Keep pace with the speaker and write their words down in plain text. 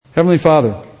Heavenly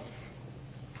Father,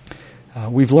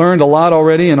 we've learned a lot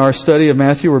already in our study of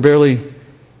Matthew. We're barely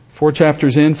 4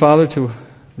 chapters in, Father, to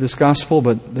this gospel,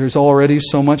 but there's already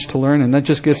so much to learn, and that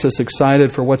just gets us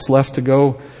excited for what's left to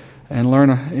go and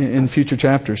learn in future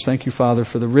chapters. Thank you, Father,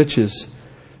 for the riches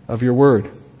of your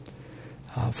word.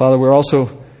 Father, we're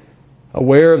also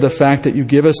aware of the fact that you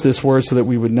give us this word so that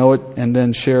we would know it and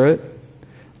then share it,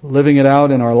 living it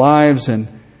out in our lives and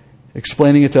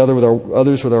explaining it to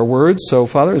others with our words. So,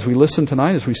 Father, as we listen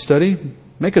tonight, as we study,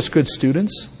 make us good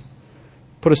students.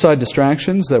 Put aside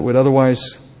distractions that would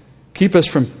otherwise keep us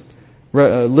from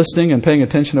listening and paying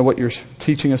attention to what you're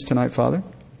teaching us tonight, Father.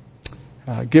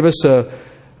 Give us a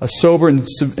sober and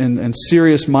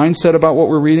serious mindset about what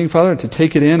we're reading, Father, to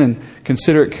take it in and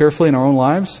consider it carefully in our own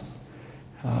lives.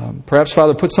 Perhaps,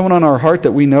 Father, put someone on our heart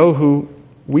that we know who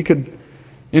we could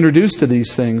introduce to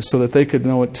these things so that they could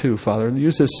know it too, Father.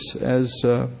 Use this as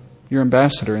your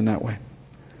ambassador in that way.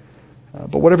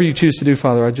 But whatever you choose to do,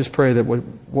 Father, I just pray that what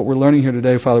we're learning here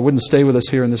today, Father, wouldn't stay with us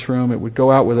here in this room. It would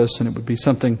go out with us, and it would be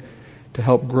something to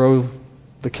help grow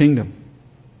the kingdom,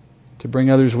 to bring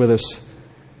others with us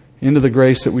into the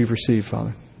grace that we've received,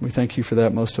 Father. We thank you for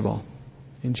that most of all.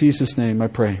 In Jesus' name I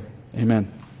pray. Amen.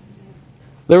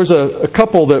 There was a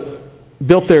couple that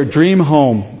built their dream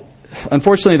home.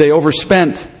 Unfortunately, they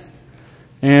overspent.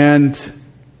 And,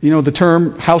 you know the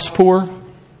term house poor?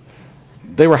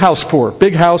 They were house poor.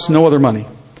 Big house, no other money.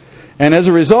 And as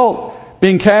a result,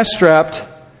 being cash strapped,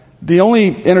 the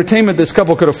only entertainment this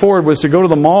couple could afford was to go to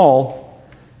the mall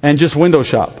and just window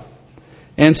shop.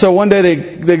 And so one day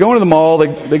they go into the mall,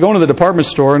 they go into the department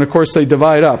store, and of course they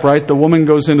divide up, right? The woman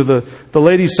goes into the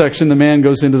ladies section, the man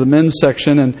goes into the men's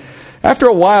section. And after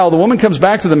a while, the woman comes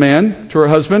back to the man, to her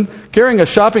husband, carrying a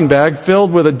shopping bag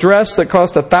filled with a dress that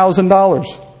cost $1,000.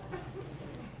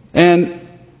 And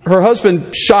her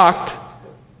husband, shocked,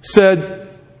 said,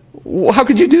 "How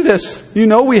could you do this? You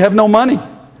know we have no money."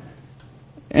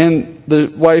 And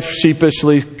the wife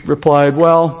sheepishly replied,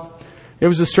 "Well, it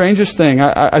was the strangest thing.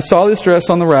 I saw this dress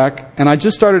on the rack, and I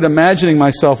just started imagining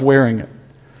myself wearing it.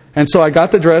 And so I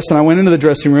got the dress, and I went into the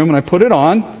dressing room, and I put it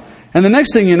on, and the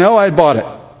next thing you know, I had bought it."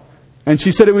 And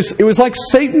she said, it was like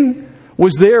Satan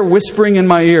was there whispering in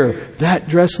my ear, "That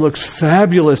dress looks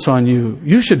fabulous on you.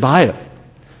 You should buy it."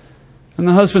 And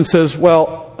the husband says,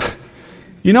 "Well,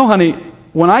 you know, honey,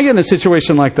 when I get in a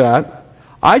situation like that,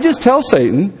 I just tell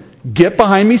Satan, 'Get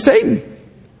behind me, Satan.'"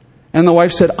 And the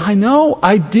wife said, "I know,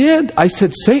 I did. I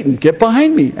said, 'Satan, get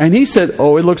behind me.' And he said,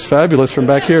 'Oh, it looks fabulous from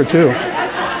back here too.'"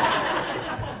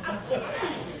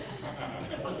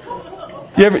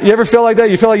 You ever feel like that?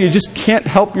 You feel like you just can't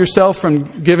help yourself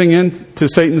from giving in to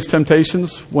Satan's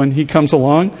temptations when he comes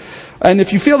along? And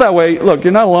if you feel that way, look,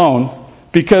 you're not alone,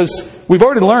 because we've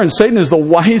already learned Satan is the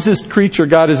wisest creature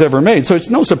God has ever made. So it's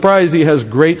no surprise he has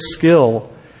great skill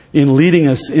in leading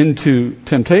us into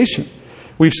temptation.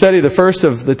 We've studied the first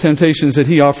of the temptations that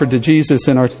he offered to Jesus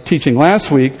in our teaching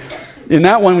last week. In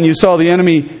that one, when you saw the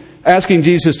enemy asking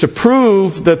Jesus to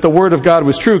prove that the Word of God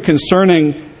was true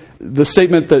concerning the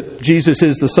statement that Jesus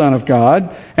is the Son of God.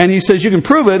 And he says you can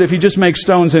prove it if you just make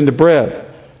stones into bread.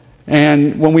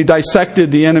 And when we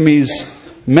dissected the enemy's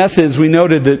methods, we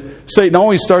noted that Satan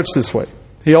always starts this way.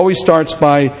 He always starts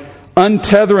by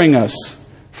untethering us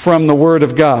from the Word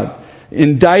of God,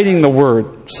 indicting the Word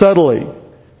subtly,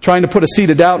 trying to put a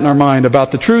seed of doubt in our mind about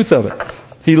the truth of it.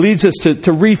 He leads us to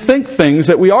rethink things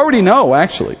that we already know,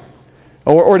 actually,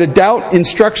 or to doubt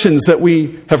instructions that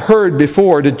we have heard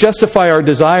before, to justify our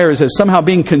desires as somehow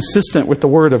being consistent with the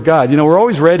Word of God. You know, we're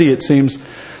always ready, it seems,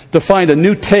 to find a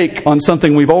new take on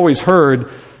something we've always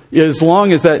heard, as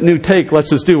long as that new take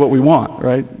lets us do what we want,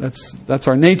 right? That's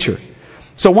our nature.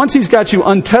 So once he's got you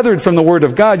untethered from the Word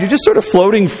of God, you're just sort of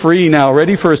floating free now,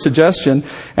 ready for a suggestion.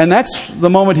 And that's the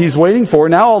moment he's waiting for.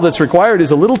 Now all that's required is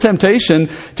a little temptation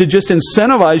to just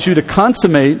incentivize you to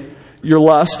consummate your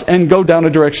lust and go down a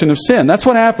direction of sin. That's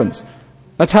what happens.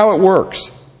 That's how it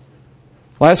works.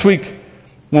 Last week,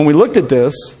 when we looked at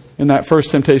this, in that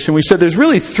first temptation, we said there's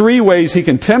really 3 ways he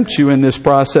can tempt you in this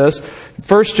process.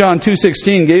 1 John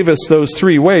 2:16 gave us those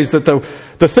 3 ways, that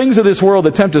the things of this world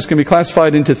that tempt us can be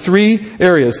classified into 3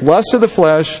 areas: lust of the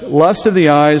flesh, lust of the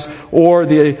eyes, or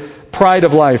the pride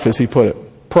of life, as he put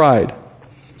it. Pride.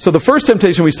 So the first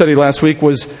temptation we studied last week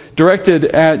was directed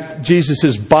at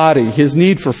Jesus' body, his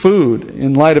need for food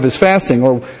in light of his fasting,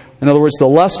 or in other words, the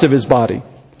lust of his body.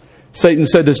 Satan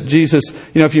said to Jesus,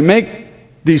 if you make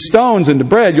these stones into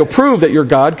bread, you'll prove that you're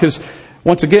God, because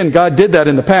once again, God did that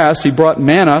in the past. He brought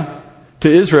manna to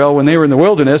Israel when they were in the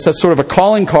wilderness. That's sort of a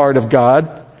calling card of God.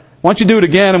 Why don't you do it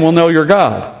again and we'll know you're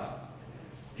God?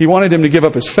 He wanted him to give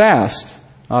up his fast,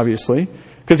 obviously,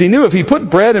 Because he knew if he put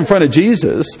bread in front of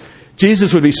Jesus,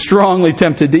 Jesus would be strongly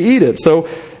tempted to eat it. So,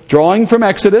 drawing from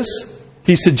Exodus,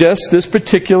 he suggests this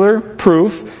particular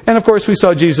proof. And of course, we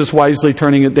saw Jesus wisely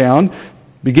turning it down,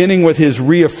 beginning with his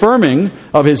reaffirming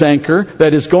of his anchor,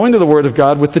 that is, going to the Word of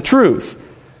God with the truth.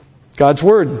 God's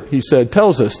Word, he said,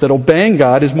 tells us that obeying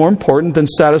God is more important than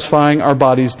satisfying our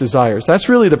body's desires. That's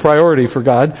really the priority for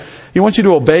God. He wants you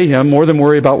to obey Him more than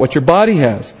worry about what your body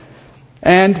has.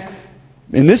 And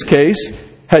in this case,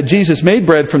 had Jesus made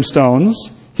bread from stones,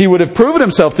 He would have proven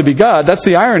Himself to be God. That's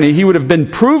the irony. He would have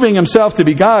been proving Himself to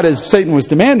be God as Satan was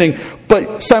demanding,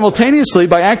 but simultaneously,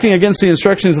 by acting against the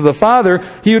instructions of the Father,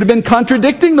 He would have been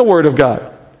contradicting the Word of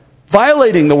God,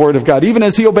 violating the Word of God, even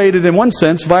as He obeyed it in one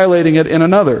sense, violating it in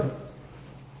another.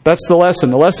 That's the lesson.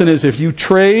 The lesson is if you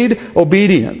trade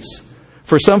obedience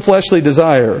for some fleshly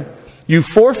desire, you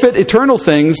forfeit eternal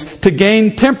things to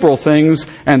gain temporal things,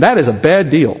 and that is a bad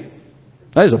deal.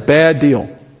 That is a bad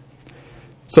deal.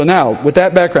 So now, with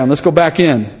that background, let's go back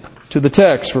in to the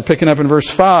text. We're picking up in verse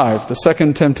 5, the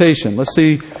second temptation. Let's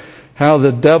see how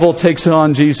the devil takes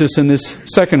on Jesus in this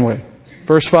second way.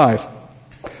 Verse 5.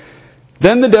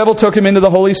 Then the devil took him into the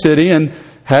holy city and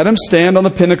had him stand on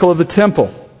the pinnacle of the temple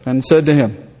and said to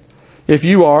him, "If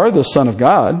you are the Son of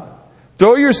God,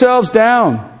 throw yourself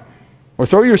down,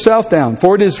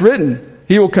 for it is written,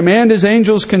 He will command His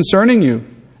angels concerning you,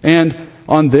 and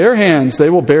on their hands they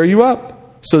will bear you up,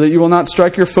 so that you will not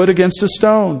strike your foot against a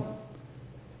stone."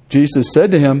 Jesus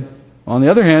said to him, "On the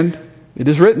other hand, it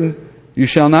is written, You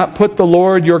shall not put the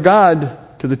Lord your God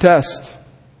to the test."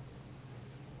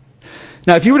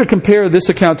 Now, if you were to compare this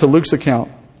account to Luke's account,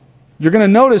 you're going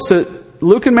to notice that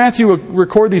Luke and Matthew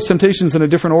record these temptations in a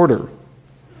different order.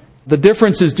 The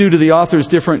difference is due to the author's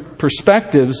different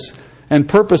perspectives and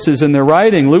purposes in their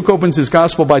writing. Luke opens his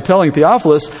gospel by telling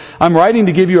Theophilus, "I'm writing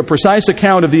to give you a precise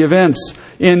account of the events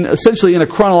essentially in a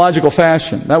chronological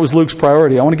fashion." That was Luke's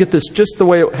priority. I want to get this just the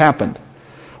way it happened.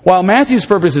 While Matthew's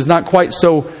purpose is not quite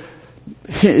so,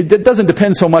 it doesn't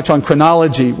depend so much on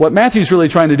chronology. What Matthew's really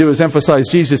trying to do is emphasize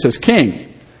Jesus as king.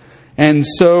 And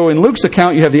so in Luke's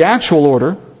account, you have the actual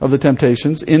order of the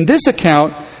temptations. In this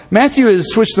account, Matthew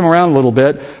has switched them around a little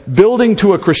bit, building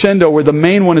to a crescendo where the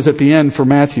main one is at the end for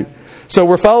Matthew. So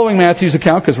we're following Matthew's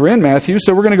account because we're in Matthew,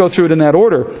 so we're going to go through it in that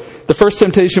order. The first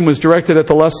temptation was directed at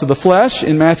the lust of the flesh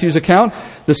in Matthew's account.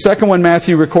 The second one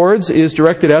Matthew records is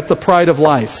directed at the pride of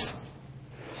life.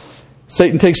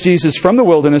 Satan takes Jesus from the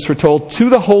wilderness, we're told, to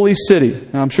the holy city.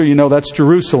 Now I'm sure you know that's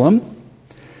Jerusalem.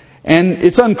 And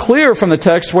it's unclear from the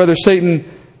text whether Satan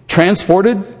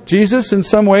transported Jesus in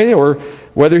some way or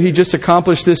whether he just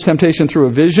accomplished this temptation through a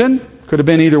vision. Could have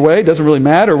been either way. It doesn't really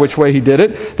matter which way he did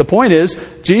it. The point is,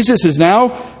 Jesus is now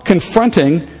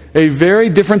confronting a very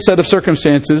different set of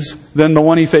circumstances than the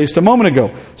one he faced a moment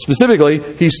ago. Specifically,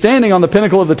 he's standing on the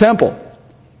pinnacle of the temple.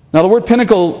 Now, the word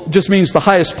pinnacle just means the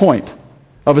highest point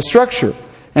of a structure.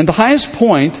 And the highest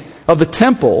point of the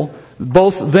temple,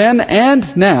 both then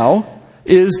and now,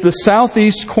 is the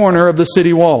southeast corner of the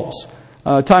city walls.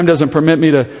 Time doesn't permit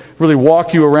me to really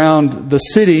walk you around the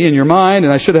city in your mind,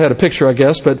 and I should have had a picture, I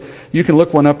guess, but you can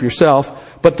look one up yourself.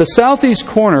 But the southeast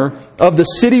corner of the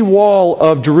city wall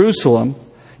of Jerusalem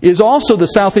is also the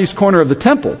southeast corner of the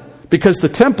temple, because the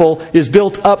temple is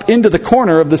built up into the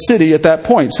corner of the city at that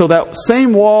point. So that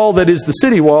same wall that is the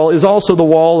city wall is also the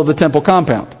wall of the temple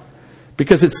compound,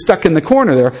 because it's stuck in the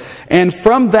corner there. And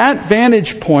from that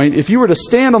vantage point, if you were to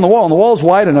stand on the wall, and the wall is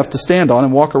wide enough to stand on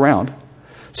and walk around,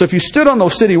 so if you stood on the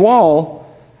city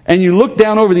wall and you look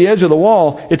down over the edge of the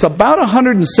wall, it's about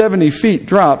 170 feet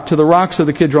drop to the rocks of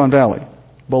the Kidron Valley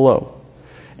below.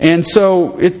 And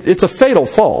so it's a fatal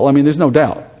fall. I mean, there's no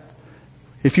doubt.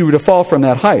 If you were to fall from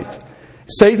that height.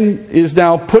 Satan is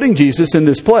now putting Jesus in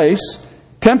this place,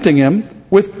 tempting him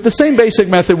with the same basic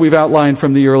method we've outlined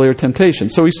from the earlier temptation.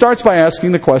 So he starts by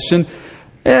asking the question,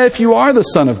 if you are the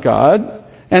Son of God,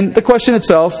 and the question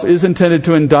itself is intended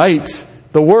to indict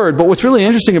the word. But what's really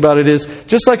interesting about it is,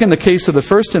 just like in the case of the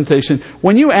first temptation,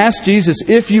 when you ask Jesus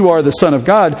if you are the Son of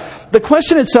God, the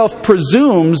question itself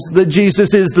presumes that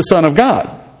Jesus is the Son of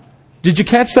God. Did you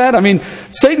catch that? I mean,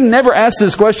 Satan never asks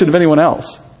this question of anyone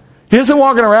else. He isn't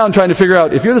walking around trying to figure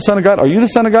out, if you're the Son of God, are you the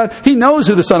Son of God? He knows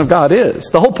who the Son of God is.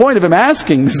 The whole point of him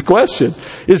asking this question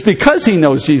is because he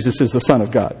knows Jesus is the Son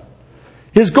of God.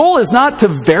 His goal is not to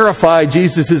verify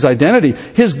Jesus' identity.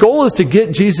 His goal is to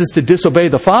get Jesus to disobey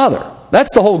the Father.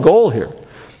 That's the whole goal here.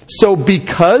 So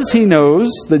because he knows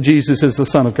that Jesus is the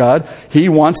Son of God, he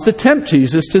wants to tempt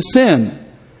Jesus to sin.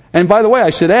 And by the way, I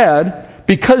should add,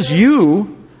 because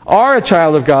you are a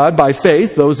child of God by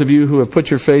faith, those of you who have put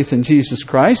your faith in Jesus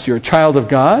Christ, you're a child of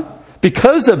God.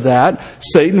 Because of that,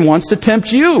 Satan wants to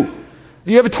tempt you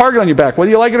You have a target on your back.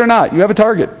 Whether you like it or not, you have a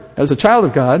target. As a child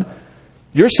of God,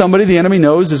 you're somebody the enemy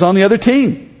knows is on the other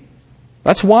team.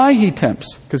 That's why he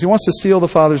tempts, because he wants to steal the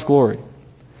Father's glory.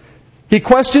 He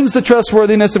questions the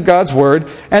trustworthiness of God's Word,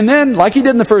 and then, like he did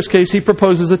in the first case, he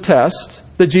proposes a test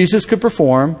that Jesus could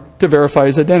perform to verify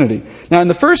his identity. Now, in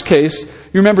the first case,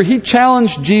 you remember, he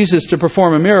challenged Jesus to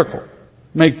perform a miracle,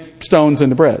 make stones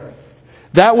into bread.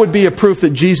 That would be a proof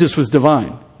that Jesus was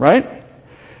divine, right?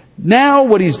 Now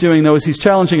what he's doing, though, is he's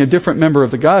challenging a different member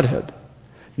of the Godhead.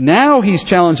 Now he's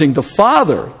challenging the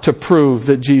Father to prove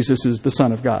that Jesus is the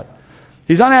Son of God.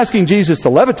 He's not asking Jesus to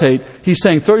levitate. He's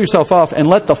saying, throw yourself off and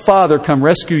let the Father come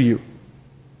rescue you.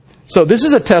 So this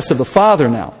is a test of the Father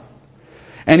now.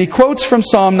 And he quotes from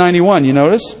Psalm 91, you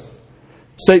notice?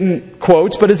 Satan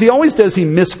quotes, but as he always does, he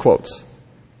misquotes.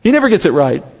 He never gets it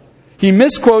right. He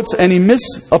misquotes and he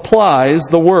misapplies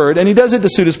the word, and he does it to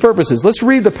suit his purposes. Let's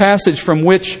read the passage from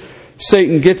which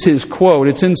Satan gets his quote.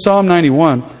 It's in Psalm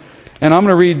 91. And I'm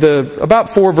going to read about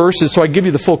 4 verses so I give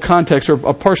you the full context, or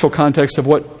a partial context of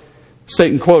what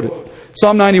Satan quoted.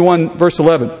 Psalm 91, verse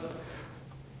 11.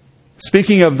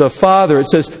 Speaking of the Father, it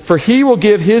says, "For he will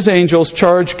give his angels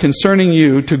charge concerning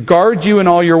you to guard you in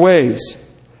all your ways.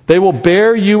 They will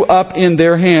bear you up in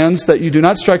their hands, that you do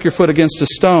not strike your foot against a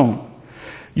stone.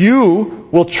 You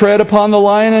will tread upon the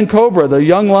lion and cobra, the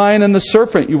young lion and the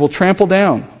serpent you will trample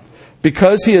down.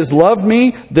 Because he has loved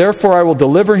me, therefore I will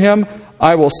deliver him.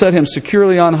 I will set him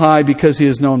securely on high, because he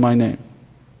has known my name."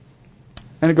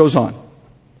 And it goes on.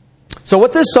 So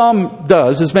what this psalm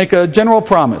does is make a general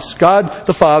promise. God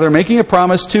the Father making a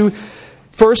promise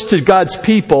first to God's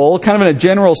people, kind of in a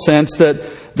general sense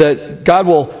that God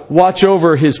will watch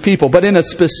over his people. But in a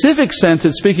specific sense,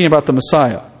 it's speaking about the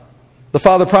Messiah. The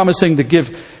Father promising to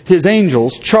give his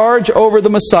angels charge over the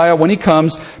Messiah when he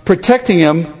comes, protecting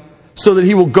him so that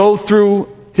he will go through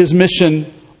his mission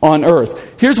on earth.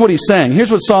 Here's what he's saying.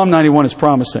 Here's what Psalm 91 is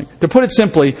promising. To put it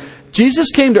simply,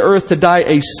 Jesus came to earth to die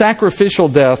a sacrificial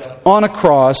death on a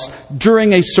cross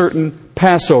during a certain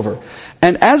Passover.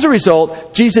 And as a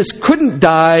result, Jesus couldn't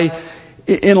die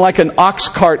in like an ox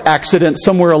cart accident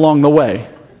somewhere along the way.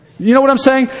 You know what I'm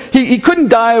saying? He couldn't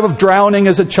die of drowning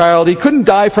as a child. He couldn't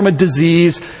die from a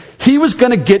disease. He was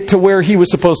going to get to where he was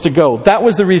supposed to go. That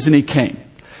was the reason he came.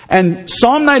 And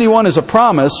Psalm 91 is a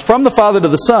promise from the Father to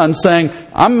the Son saying,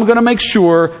 I'm going to make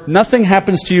sure nothing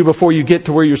happens to you before you get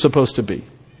to where you're supposed to be.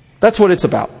 That's what it's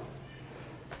about.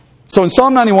 So in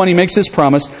Psalm 91, he makes this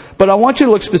promise, but I want you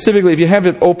to look specifically, if you have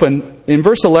it open, in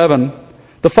verse 11,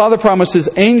 the Father promises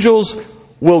angels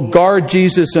will guard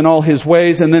Jesus in all his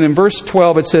ways. And then in verse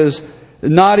 12 it says,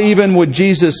 not even would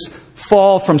Jesus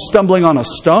fall from stumbling on a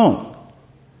stone.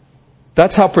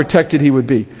 That's how protected he would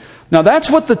be. Now that's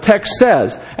what the text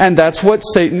says, and that's what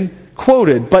Satan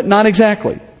quoted, but not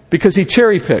exactly, because he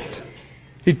cherry-picked.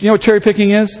 You know what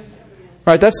cherry-picking is?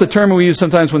 Right, that's the term we use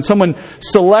sometimes when someone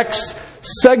selects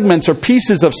segments or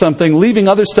pieces of something, leaving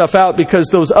other stuff out because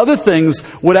those other things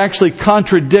would actually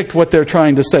contradict what they're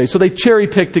trying to say. So they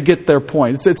cherry-pick to get their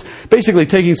point. It's basically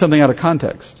taking something out of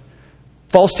context.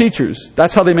 False teachers,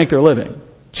 that's how they make their living.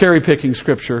 Cherry-picking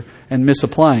Scripture and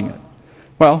misapplying it.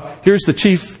 Well, here's the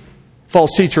chief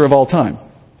false teacher of all time.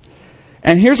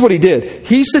 And here's what he did.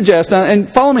 He suggested,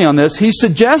 and follow me on this, he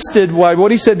suggested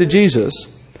what he said to Jesus,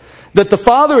 that the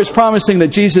Father is promising that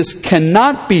Jesus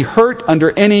cannot be hurt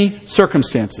under any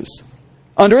circumstances.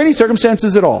 Under any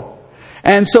circumstances at all.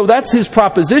 And so that's his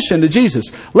proposition to Jesus.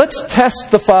 Let's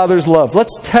test the Father's love.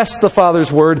 Let's test the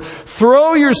Father's word.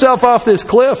 Throw yourself off this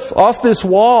cliff, off this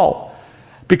wall.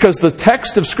 Because the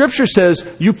text of Scripture says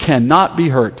you cannot be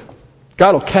hurt.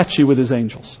 God will catch you with his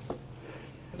angels.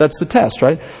 That's the test,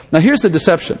 right? Now here's the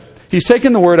deception. He's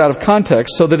taken the word out of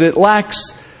context so that it lacks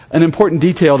an important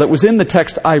detail that was in the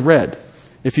text I read.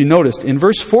 If you noticed, in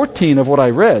verse 14 of what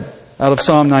I read out of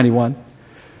Psalm 91,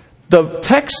 the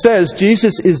text says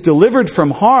Jesus is delivered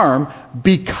from harm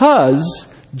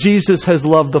because Jesus has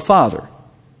loved the Father.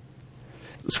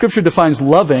 Scripture defines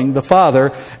loving the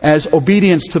Father as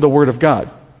obedience to the Word of God.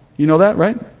 You know that,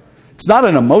 right? It's not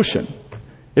an emotion.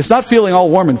 It's not feeling all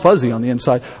warm and fuzzy on the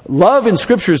inside. Love in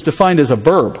Scripture is defined as a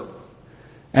verb,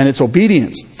 and it's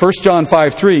obedience. 1 John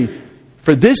 5:3,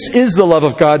 for this is the love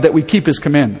of God, that we keep his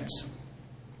commandments.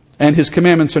 And his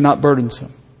commandments are not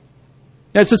burdensome.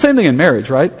 Yeah, it's the same thing in marriage,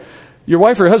 right? Your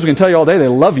wife or your husband can tell you all day they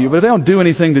love you, but if they don't do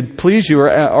anything to please you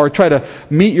or try to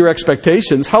meet your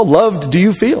expectations, how loved do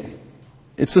you feel?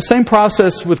 It's the same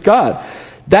process with God.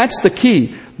 That's the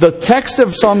key. The text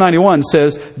of Psalm 91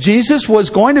 says Jesus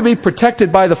was going to be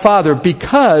protected by the Father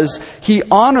because he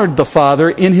honored the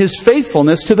Father in his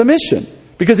faithfulness to the mission.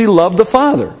 Because he loved the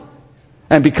Father.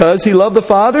 And because he loved the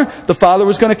Father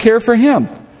was going to care for him.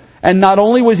 And not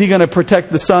only was he going to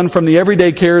protect the Son from the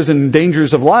everyday cares and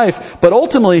dangers of life, but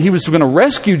ultimately he was going to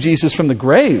rescue Jesus from the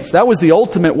grave. That was the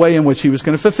ultimate way in which he was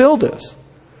going to fulfill this.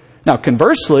 Now,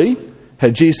 conversely,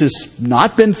 had Jesus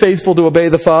not been faithful to obey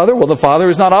the Father, well, the Father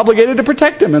is not obligated to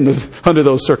protect him under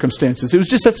those circumstances. It was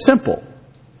just that simple.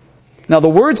 Now, the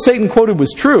word Satan quoted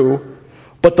was true,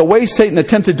 but the way Satan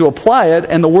attempted to apply it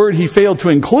and the word he failed to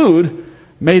include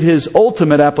made his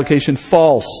ultimate application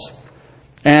false.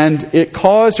 And it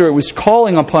was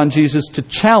calling upon Jesus to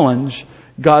challenge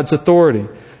God's authority.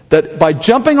 That by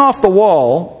jumping off the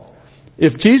wall,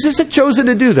 if Jesus had chosen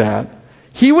to do that,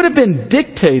 he would have been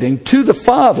dictating to the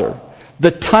Father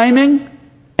the timing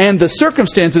and the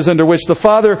circumstances under which the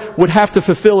Father would have to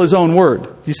fulfill his own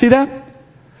word. You see that?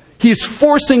 He's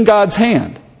forcing God's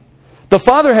hand. The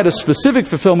Father had a specific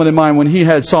fulfillment in mind when he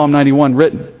had Psalm 91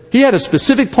 written. He had a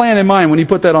specific plan in mind when he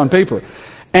put that on paper.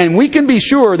 And we can be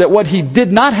sure that what he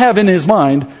did not have in his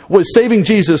mind was saving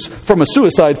Jesus from a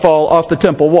suicide fall off the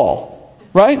temple wall.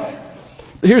 Right?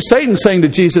 Here's Satan saying to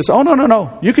Jesus, oh,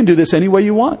 no. You can do this any way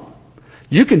you want.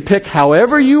 You can pick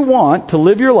however you want to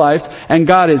live your life, and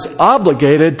God is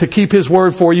obligated to keep his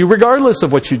word for you regardless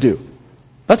of what you do.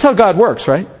 That's how God works,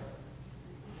 right?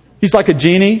 He's like a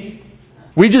genie.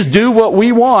 We just do what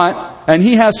we want, and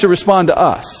he has to respond to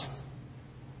us.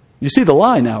 You see the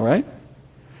lie now, right?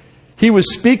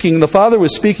 The Father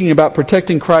was speaking about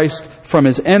protecting Christ from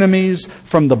his enemies,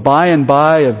 from the by and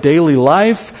by of daily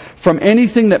life, from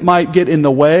anything that might get in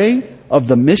the way of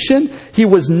the mission. He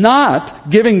was not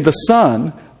giving the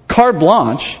Son carte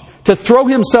blanche to throw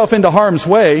himself into harm's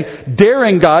way,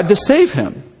 daring God to save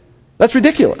him. That's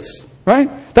ridiculous,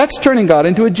 right? That's turning God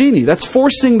into a genie. That's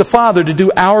forcing the Father to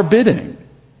do our bidding.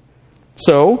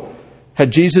 So,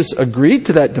 had Jesus agreed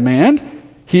to that demand,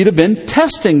 he'd have been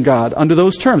testing God under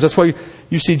those terms. That's why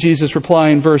you see Jesus reply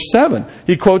in verse 7.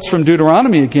 He quotes from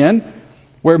Deuteronomy again,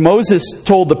 where Moses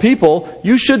told the people,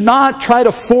 you should not try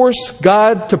to force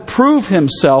God to prove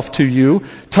himself to you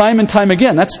time and time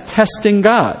again. That's testing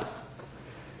God.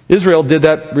 Israel did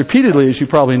that repeatedly, as you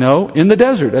probably know, in the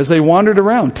desert as they wandered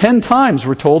around. 10 times,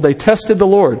 we're told, they tested the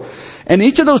Lord. And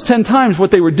each of those 10 times, what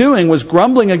they were doing was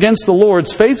grumbling against the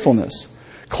Lord's faithfulness,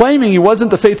 claiming he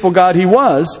wasn't the faithful God he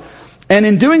was. And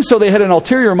in doing so, they had an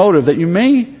ulterior motive that you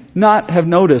may not have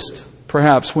noticed,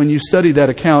 perhaps, when you study that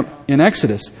account in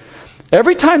Exodus.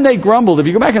 Every time they grumbled, if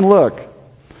you go back and look,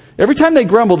 every time they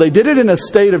grumbled, they did it in a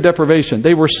state of deprivation.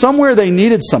 They were somewhere they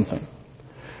needed something.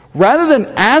 Rather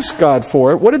than ask God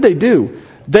for it, what did they do?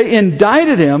 They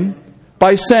indicted him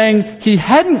by saying he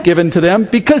hadn't given to them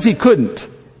because he couldn't.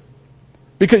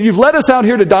 Because you've led us out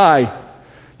here to die.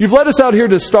 You've led us out here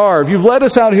to starve. You've led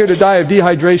us out here to die of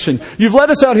dehydration. You've led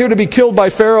us out here to be killed by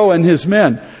Pharaoh and his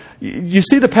men. You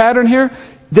see the pattern here?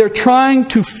 They're trying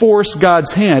to force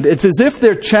God's hand. It's as if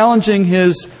they're challenging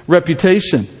his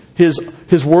reputation,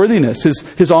 his worthiness,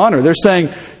 his honor. They're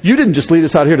saying, you didn't just lead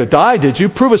us out here to die, did you?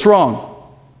 Prove us wrong.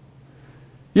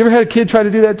 You ever had a kid try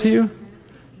to do that to you?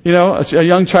 You know, a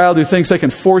young child who thinks they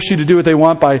can force you to do what they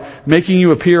want by making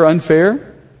you appear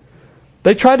unfair?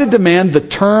 They try to demand the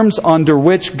terms under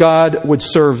which God would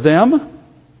serve them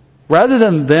rather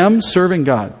than them serving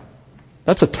God.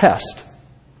 That's a test.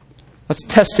 That's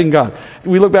testing God.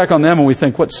 We look back on them and we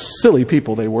think what silly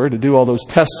people they were to do all those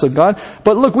tests of God.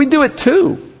 But look, we do it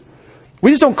too.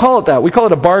 We just don't call it that. We call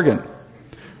it a bargain.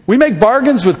 We make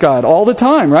bargains with God all the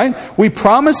time, right? We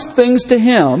promise things to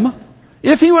him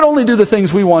if he would only do the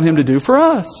things we want him to do for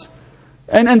us.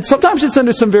 And sometimes it's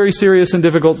under some very serious and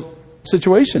difficult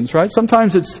situations, right?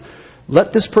 Sometimes it's,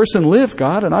 let this person live,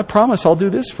 God, and I promise I'll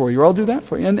do this for you or I'll do that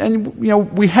for you. And you know,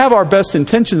 we have our best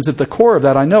intentions at the core of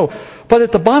that, I know. But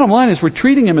at the bottom line is we're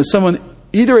treating him as someone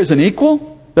either as an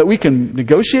equal that we can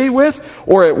negotiate with,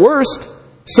 or at worst,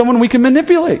 someone we can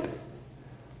manipulate.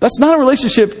 That's not a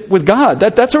relationship with God.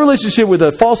 That's a relationship with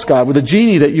a false God, with a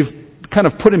genie that you've kind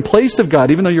of put in place of God,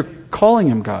 even though you're calling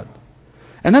him God.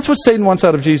 And that's what Satan wants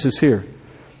out of Jesus here.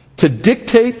 To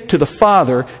dictate to the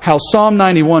Father how Psalm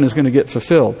 91 is going to get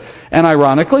fulfilled. And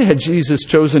ironically, had Jesus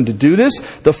chosen to do this,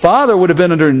 the Father would have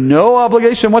been under no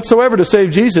obligation whatsoever to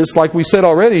save Jesus. Like we said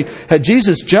already, had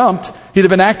Jesus jumped, he'd have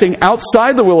been acting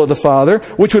outside the will of the Father,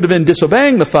 which would have been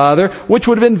disobeying the Father, which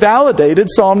would have invalidated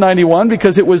Psalm 91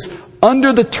 because it was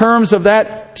under the terms of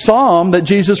that psalm that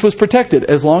Jesus was protected,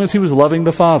 as long as he was loving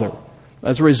the Father,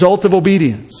 as a result of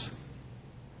obedience.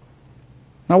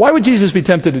 Now, why would Jesus be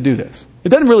tempted to do this? It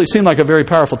doesn't really seem like a very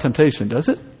powerful temptation, does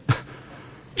it?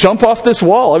 Jump off this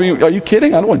wall. I mean, are you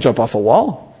kidding? I don't want to jump off a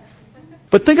wall.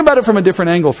 But think about it from a different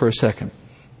angle for a second.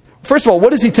 First of all,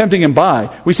 what is he tempting him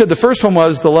by? We said the first one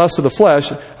was the lust of the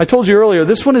flesh. I told you earlier,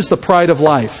 this one is the pride of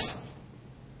life.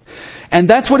 And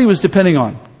that's what he was depending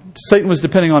on. Satan was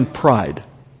depending on pride.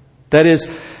 That is,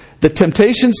 the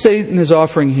temptation Satan is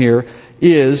offering here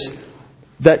is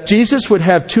that Jesus would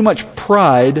have too much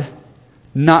pride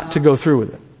not to go through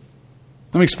with it.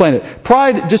 Let me explain it.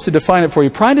 Pride, just to define it for you,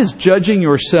 pride is judging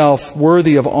yourself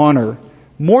worthy of honor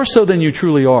more so than you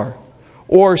truly are,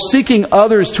 or seeking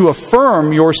others to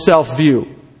affirm your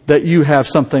self-view that you have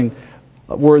something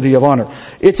worthy of honor.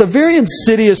 It's a very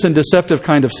insidious and deceptive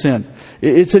kind of sin.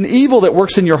 It's an evil that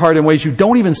works in your heart in ways you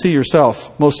don't even see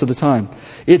yourself most of the time.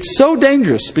 It's so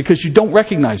dangerous because you don't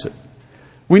recognize it.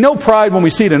 We know pride when we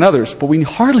see it in others, but we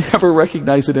hardly ever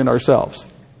recognize it in ourselves.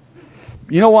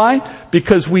 You know why?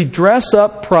 Because we dress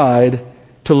up pride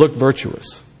to look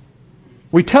virtuous.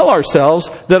 We tell ourselves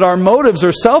that our motives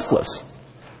are selfless.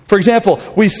 For example,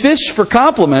 we fish for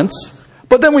compliments,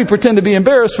 but then we pretend to be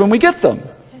embarrassed when we get them.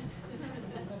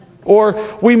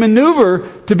 Or we maneuver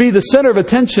to be the center of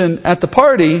attention at the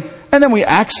party, and then we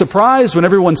act surprised when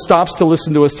everyone stops to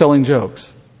listen to us telling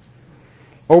jokes.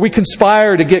 Or we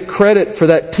conspire to get credit for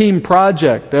that team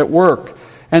project at work,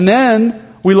 and then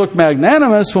we look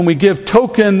magnanimous when we give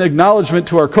token acknowledgement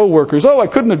to our coworkers. Oh, I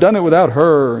couldn't have done it without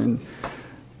her. And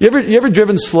you ever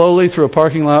driven slowly through a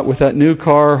parking lot with that new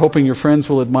car, hoping your friends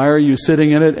will admire you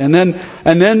sitting in it, and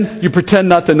then you pretend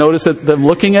not to notice them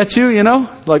looking at you, you know?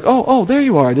 Like, oh, there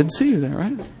you are. I didn't see you there,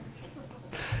 right?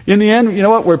 In the end, you know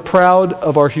what? We're proud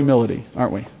of our humility,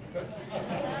 aren't we?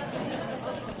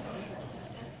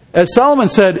 As Solomon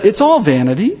said, it's all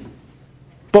vanity.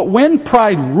 But when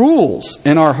pride rules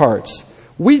in our hearts,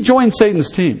 we join Satan's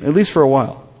team, at least for a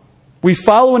while. We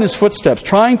follow in his footsteps,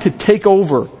 trying to take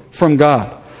over from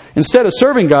God. Instead of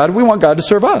serving God, we want God to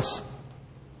serve us.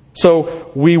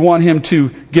 So we want him to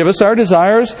give us our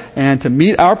desires and to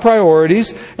meet our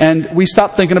priorities, and we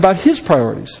stop thinking about his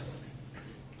priorities.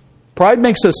 Pride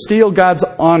makes us steal God's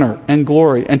honor and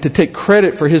glory and to take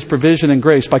credit for his provision and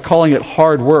grace by calling it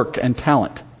hard work and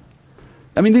talent.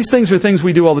 I mean, these things are things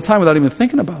we do all the time without even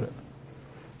thinking about it.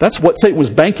 That's what Satan was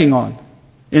banking on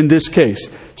in this case.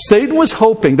 Satan was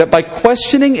hoping that by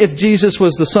questioning if Jesus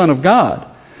was the Son of God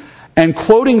and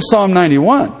quoting Psalm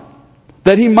 91,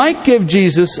 that he might give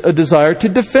Jesus a desire to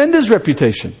defend his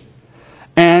reputation.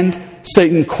 And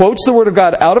Satan quotes the Word of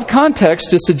God out of context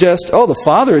to suggest, the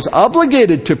Father is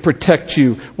obligated to protect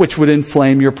you, which would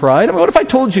inflame your pride. I mean, what if I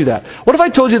told you that? What if I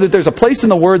told you that there's a place in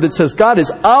the Word that says God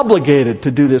is obligated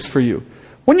to do this for you?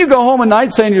 When you go home at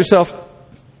night saying to yourself,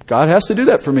 God has to do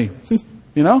that for me.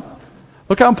 You know?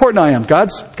 Look how important I am.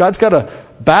 God's got to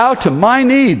bow to my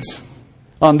needs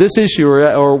on this issue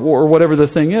or whatever the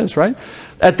thing is, right?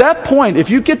 At that point, if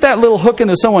you get that little hook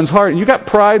into someone's heart and you got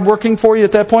pride working for you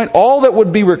at that point, all that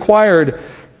would be required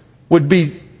would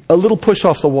be a little push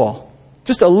off the wall.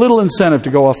 Just a little incentive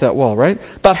to go off that wall, right?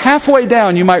 About halfway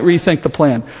down, you might rethink the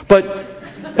plan. But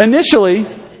initially,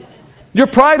 your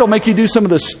pride will make you do some of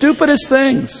the stupidest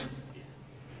things.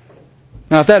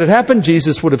 Now, if that had happened,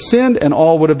 Jesus would have sinned and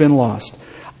all would have been lost.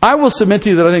 I will submit to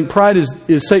you that I think pride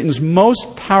is Satan's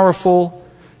most powerful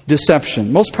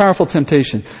deception, most powerful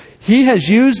temptation. He has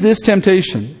used this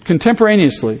temptation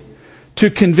contemporaneously to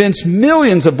convince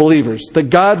millions of believers that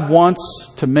God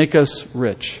wants to make us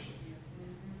rich.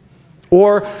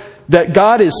 Or that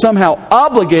God is somehow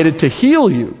obligated to heal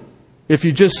you if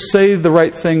you just say the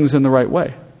right things in the right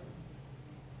way.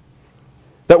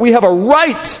 That we have a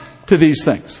right to these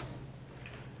things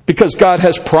because God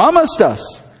has promised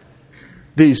us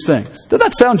these things. Does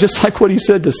that sound just like what he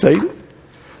said to Satan?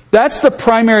 That's the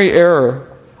primary error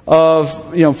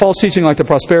of false teaching like the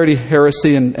prosperity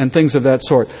heresy and things of that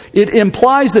sort. It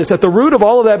implies this. At the root of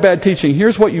all of that bad teaching,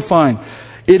 here's what you find.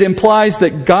 It implies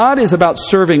that God is about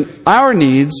serving our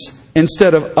needs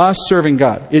instead of us serving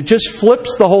God. It just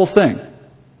flips the whole thing.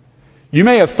 You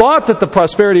may have thought that the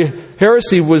prosperity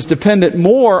heresy was dependent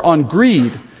more on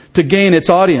greed to gain its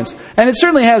audience. And it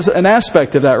certainly has an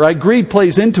aspect of that, right? Greed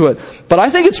plays into it. But I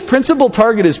think its principal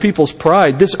target is people's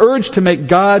pride, this urge to make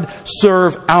God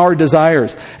serve our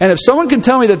desires. And if someone can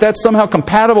tell me that that's somehow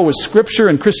compatible with Scripture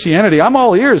and Christianity, I'm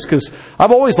all ears, because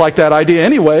I've always liked that idea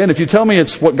anyway. And if you tell me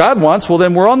it's what God wants, well,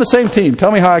 then we're on the same team.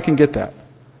 Tell me how I can get that.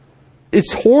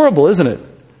 It's horrible, isn't it?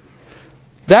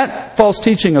 That false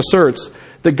teaching asserts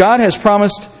that God has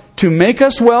promised to make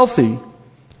us wealthy,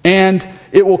 and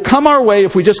it will come our way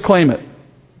if we just claim it.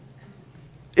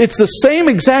 It's the same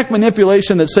exact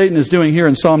manipulation that Satan is doing here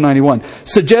in Psalm 91,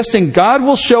 suggesting God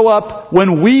will show up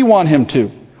when we want him to,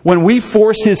 when we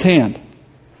force his hand,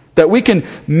 that we can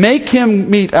make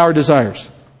him meet our desires.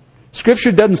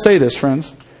 Scripture doesn't say this,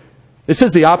 friends. It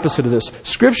says the opposite of this.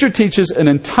 Scripture teaches an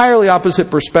entirely opposite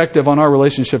perspective on our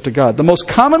relationship to God. The most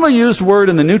commonly used word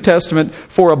in the New Testament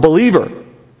for a believer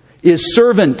is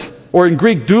servant, or in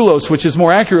Greek doulos, which is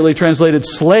more accurately translated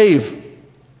slave.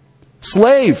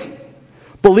 Slave.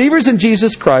 Believers in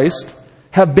Jesus Christ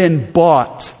have been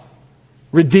bought,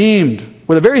 redeemed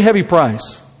with a very heavy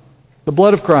price, the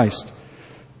blood of Christ.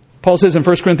 Paul says in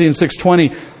 1 Corinthians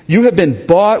 6:20, you have been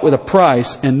bought with a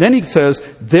price, and then he says,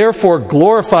 therefore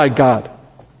glorify God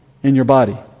in your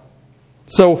body.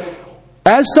 So,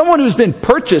 as someone who's been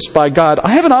purchased by God, I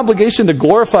have an obligation to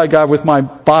glorify God with my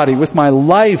body, with my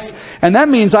life. And that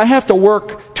means I have to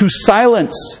work to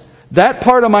silence that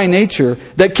part of my nature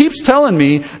that keeps telling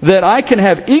me that I can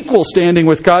have equal standing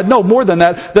with God. No, more than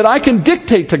that, that I can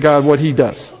dictate to God what He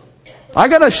does. I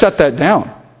got to shut that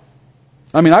down.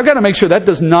 I've got to make sure that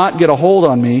does not get a hold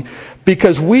on me,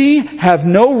 because we have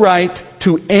no right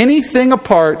to anything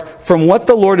apart from what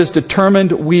the Lord has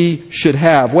determined we should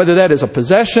have, whether that is a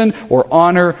possession or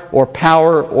honor or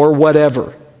power or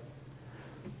whatever.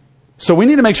 So we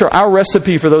need to make sure our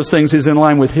recipe for those things is in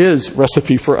line with His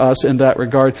recipe for us in that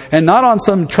regard, and not on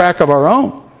some track of our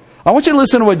own. I want you to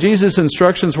listen to what Jesus'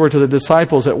 instructions were to the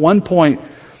disciples at one point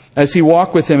as He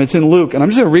walked with them. It's in Luke, and I'm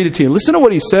just going to read it to you. Listen to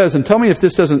what He says and tell me if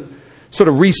this doesn't sort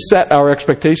of reset our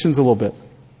expectations a little bit.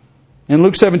 In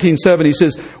Luke 17:7, He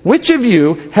says, which of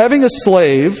you, having a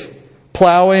slave,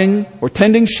 plowing or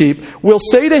tending sheep, will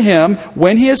say to him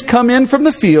when he has come in from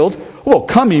the field, well,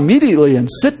 come immediately and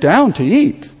sit down to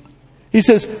eat? He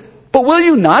says, but will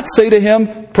you not say to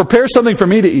him, prepare something for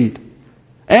me to eat,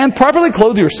 and properly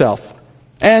clothe yourself,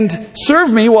 and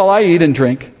serve me while I eat and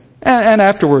drink, and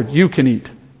afterward you can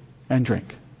eat and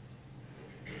drink?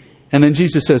 And then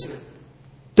Jesus says,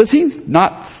 does he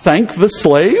not thank the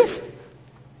slave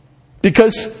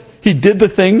because he did the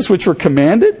things which were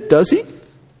commanded? Does he?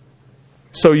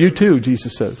 So you too,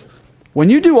 Jesus says, when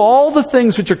you do all the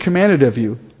things which are commanded of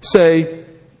you, say,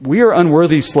 we are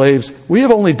unworthy slaves. We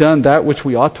have only done that which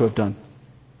we ought to have done.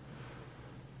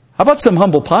 How about some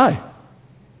humble pie?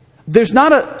 There's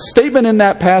not a statement in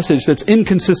that passage that's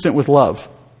inconsistent with love.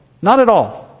 Not at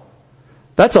all.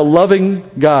 That's a loving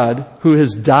God who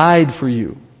has died for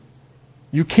you.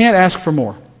 You can't ask for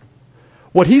more.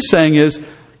 What He's saying is,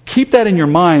 keep that in your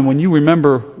mind when you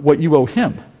remember what you owe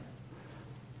Him.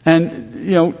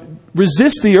 And,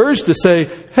 resist the urge to say,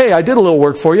 hey, I did a little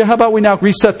work for you. How about we now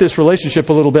reset this relationship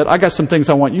a little bit? I got some things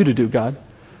I want you to do, God.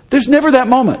 There's never that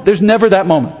moment. There's never that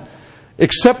moment.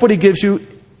 Accept what He gives you,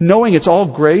 knowing it's all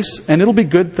grace, and it'll be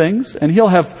good things. And He'll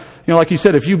have, like He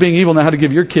said, if you being evil know how to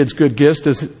give your kids good gifts,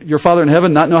 does your Father in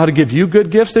heaven not know how to give you good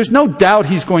gifts? There's no doubt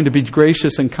He's going to be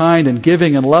gracious and kind and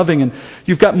giving and loving. And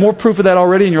you've got more proof of that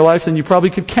already in your life than you probably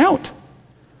could count.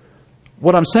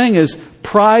 What I'm saying is,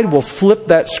 pride will flip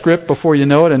that script before you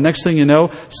know it, and next thing you know,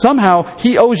 somehow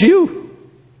He owes you.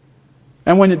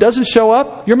 And when it doesn't show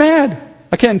up, you're mad.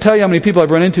 I can't tell you how many people I've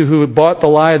run into who bought the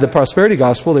lie of the prosperity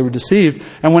gospel. They were deceived.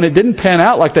 And when it didn't pan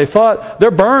out like they thought,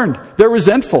 they're burned. They're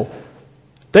resentful.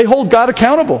 They hold God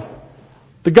accountable.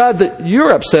 The God that you're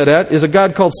upset at is a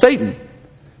God called Satan.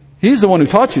 He's the one who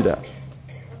taught you that.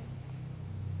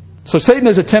 So Satan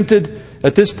has attempted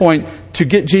at this point to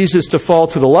get Jesus to fall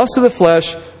to the lust of the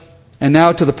flesh and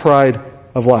now to the pride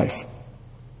of life.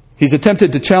 He's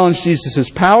attempted to challenge Jesus'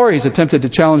 power. He's attempted to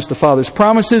challenge the Father's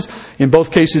promises. In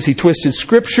both cases, he twisted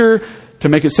Scripture to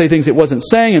make it say things it wasn't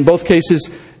saying. In both cases,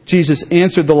 Jesus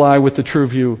answered the lie with the true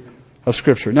view of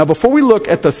Scripture. Now, before we look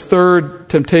at the third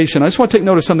temptation, I just want to take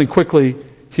note of something quickly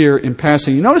here in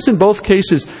passing. You notice in both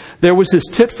cases, there was this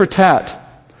tit for tat.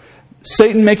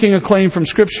 Satan making a claim from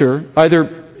Scripture,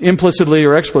 either implicitly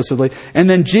or explicitly, and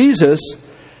then Jesus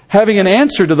having an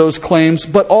answer to those claims,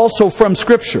 but also from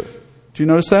Scripture. Do you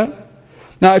notice that?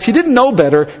 Now, if you didn't know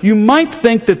better, you might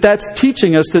think that that's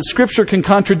teaching us that Scripture can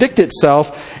contradict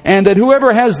itself, and that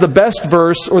whoever has the best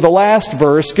verse or the last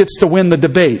verse gets to win the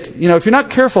debate. If you're not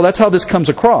careful, that's how this comes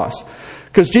across.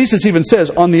 Because Jesus even says,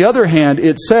 on the other hand,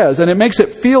 it says, and it makes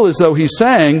it feel as though He's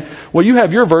saying, well, you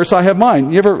have your verse, I have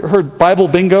mine. You ever heard Bible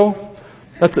bingo?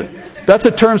 That's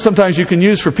a term sometimes you can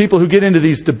use for people who get into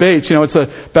these debates. It's a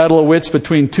battle of wits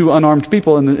between two unarmed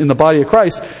people in the body of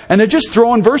Christ. And they're just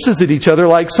throwing verses at each other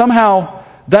like somehow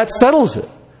that settles it.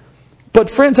 But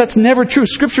friends, that's never true.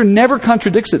 Scripture never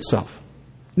contradicts itself.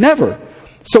 Never.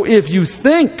 So if you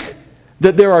think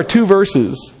that there are two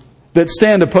verses that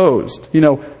stand opposed,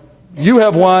 you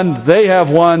have one, they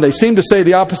have one, they seem to say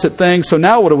the opposite thing, so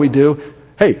now what do we do?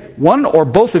 Hey, one or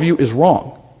both of you is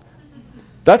wrong.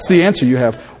 That's the answer you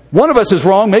have. One of us is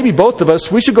wrong, maybe both of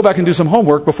us. We should go back and do some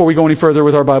homework before we go any further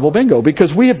with our Bible bingo,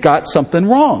 because we have got something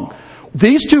wrong.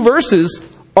 These two verses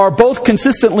are both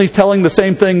consistently telling the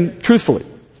same thing truthfully.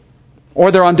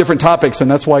 Or they're on different topics,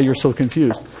 and that's why you're so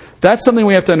confused. That's something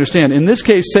we have to understand. In this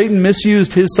case, Satan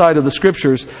misused his side of the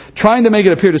Scriptures, trying to make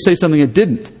it appear to say something it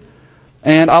didn't.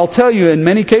 And I'll tell you, in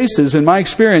many cases, in my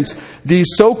experience, these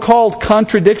so-called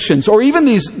contradictions, or even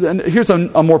these, and here's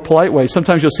a more polite way.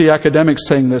 Sometimes you'll see academics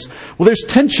saying this. Well, there's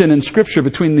tension in Scripture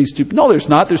between these two. No, there's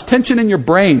not. There's tension in your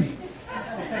brain.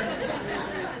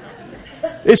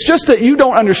 It's just that you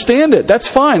don't understand it. That's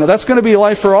fine. That's going to be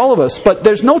life for all of us. But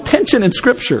there's no tension in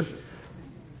Scripture.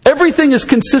 Everything is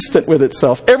consistent with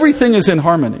itself. Everything is in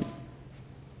harmony.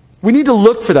 We need to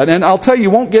look for that. And I'll tell you, you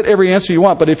won't get every answer you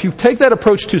want, but if you take that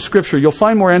approach to Scripture, you'll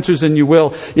find more answers than you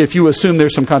will if you assume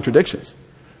there's some contradictions.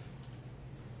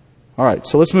 All right,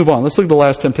 so let's move on. Let's look at the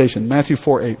last temptation. Matthew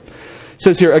 4:8. It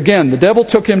says here, again, the devil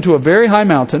took him to a very high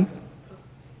mountain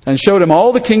and showed him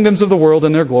all the kingdoms of the world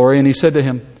and their glory, and he said to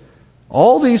him,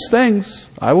 all these things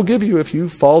I will give you if you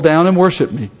fall down and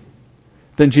worship me.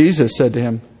 Then Jesus said to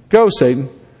him, go, Satan,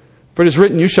 for it is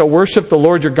written, you shall worship the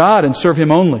Lord your God and serve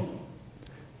him only.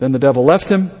 Then the devil left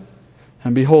him,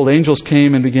 and behold, angels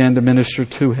came and began to minister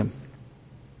to him.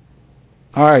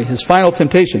 All right, his final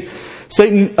temptation.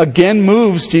 Satan again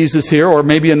moves Jesus here, or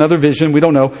maybe another vision, we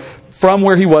don't know, from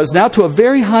where he was now to a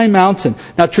very high mountain.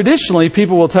 Now, traditionally,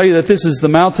 people will tell you that this is the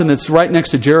mountain that's right next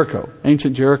to Jericho,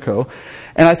 ancient Jericho.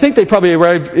 And I think they probably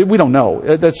arrived, we don't know,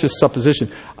 that's just supposition.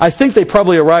 I think they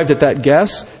probably arrived at that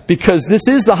guess because this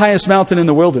is the highest mountain in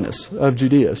the wilderness of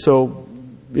Judea. So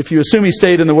if you assume he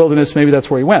stayed in the wilderness, maybe that's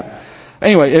where he went.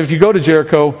 Anyway, if you go to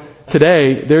Jericho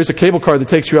today, there's a cable car that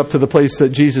takes you up to the place that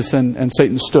Jesus and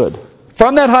Satan stood.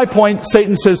 From that high point,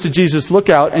 Satan says to Jesus, look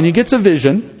out, and he gets a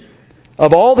vision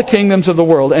of all the kingdoms of the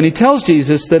world. And he tells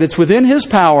Jesus that it's within his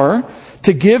power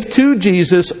to give to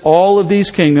Jesus all of these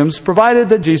kingdoms, provided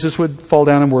that Jesus would fall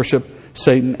down and worship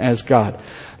Satan as God.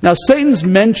 Now, Satan's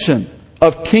mention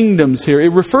of kingdoms here,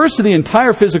 it refers to the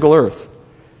entire physical earth.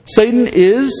 Satan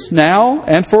is now,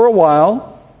 and for a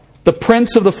while, the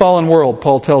prince of the fallen world,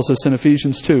 Paul tells us in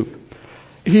Ephesians 2.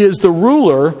 He is the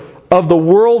ruler of the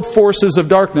world forces of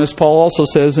darkness, Paul also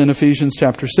says in Ephesians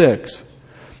chapter 6.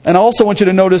 And I also want you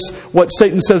to notice what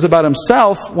Satan says about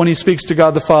himself when he speaks to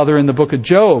God the Father in the book of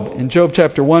Job. In Job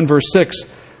chapter 1, verse 6,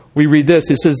 we read this.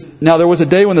 He says, now there was a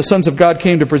day when the sons of God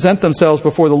came to present themselves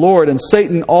before the Lord, and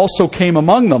Satan also came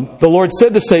among them. The Lord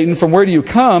said to Satan, from where do you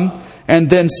come? And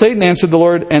then Satan answered the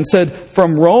Lord and said,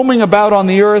 from roaming about on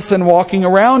the earth and walking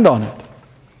around on it.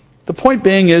 The point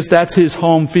being is that's his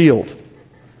home field.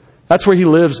 That's where he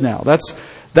lives now.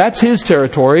 That's his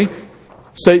territory.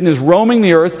 Satan is roaming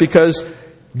the earth because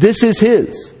this is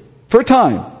his for a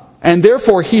time. And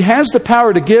therefore, he has the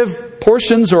power to give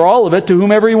portions or all of it to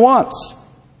whomever he wants.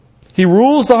 He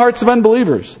rules the hearts of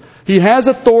unbelievers. He has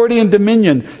authority and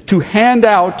dominion to hand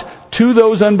out to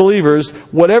those unbelievers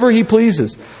whatever he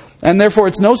pleases. And therefore,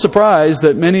 it's no surprise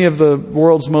that many of the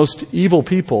world's most evil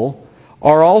people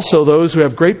are also those who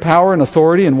have great power and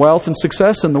authority and wealth and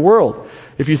success in the world.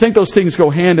 If you think those things go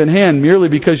hand in hand merely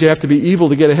because you have to be evil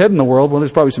to get ahead in the world, well,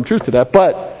 there's probably some truth to that.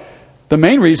 But the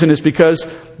main reason is because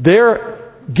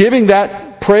they're giving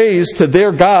that praise to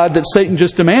their God that Satan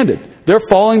just demanded. They're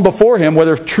falling before him,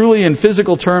 whether truly in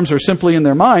physical terms or simply in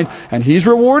their mind, and he's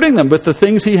rewarding them with the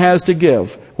things he has to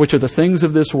give, which are the things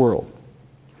of this world.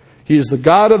 He is the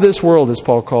God of this world, as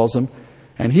Paul calls him,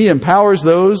 and he empowers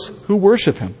those who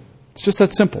worship him. It's just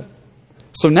that simple.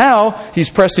 So now he's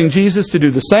pressing Jesus to do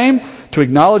the same, to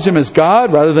acknowledge him as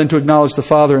God rather than to acknowledge the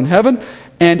Father in heaven.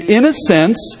 And in a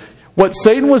sense, what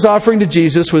Satan was offering to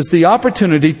Jesus was the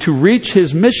opportunity to reach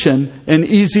his mission an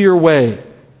easier way.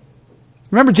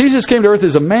 Remember, Jesus came to earth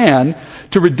as a man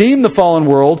to redeem the fallen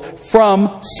world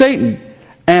from Satan.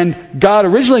 And God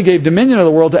originally gave dominion of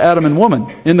the world to Adam and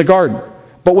woman in the garden.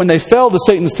 But when they fell to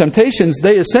Satan's temptations,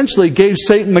 they essentially gave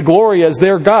Satan the glory as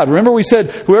their God. Remember we said,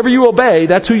 whoever you obey,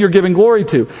 that's who you're giving glory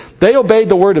to. They obeyed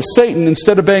the word of Satan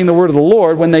instead of obeying the word of the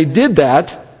Lord. When they did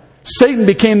that, Satan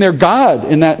became their God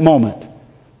in that moment.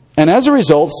 And as a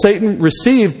result, Satan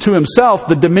received to himself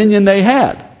the dominion they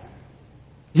had.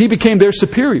 He became their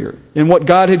superior in what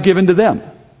God had given to them.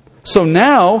 So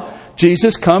now,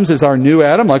 Jesus comes as our new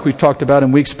Adam, like we've talked about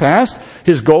in weeks past.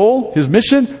 His goal, his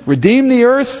mission, redeem the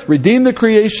earth, redeem the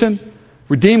creation,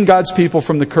 redeem God's people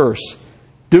from the curse.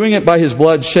 Doing it by his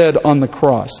blood shed on the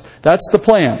cross. That's the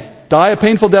plan. Die a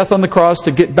painful death on the cross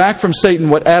to get back from Satan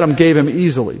what Adam gave him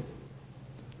easily.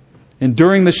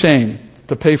 Enduring the shame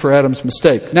to pay for Adam's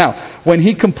mistake. Now, when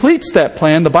he completes that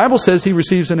plan, the Bible says he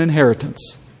receives an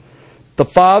inheritance. The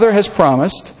Father has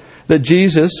promised that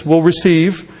Jesus will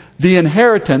receive the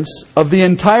inheritance of the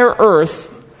entire earth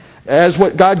as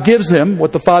what God gives him,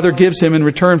 what the Father gives him in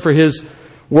return for his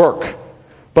work.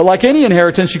 But like any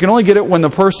inheritance, you can only get it when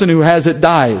the person who has it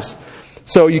dies.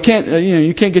 So you can't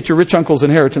get your rich uncle's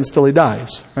inheritance till he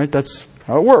dies, right? That's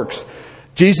how it works.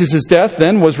 Jesus' death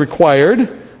then was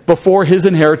required before his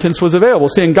inheritance was available.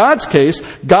 See, in God's case,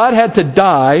 God had to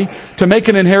die to make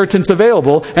an inheritance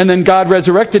available, and then God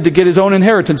resurrected to get his own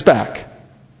inheritance back.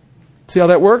 See how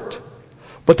that worked?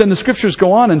 But then the scriptures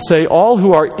go on and say, all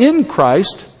who are in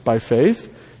Christ, by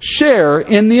faith, share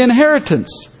in the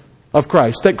inheritance of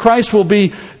Christ. That Christ will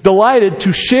be delighted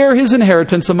to share his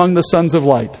inheritance among the sons of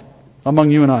light,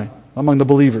 among you and I, among the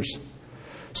believers.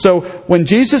 So when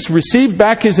Jesus received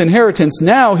back his inheritance,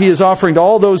 now he is offering to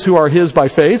all those who are his by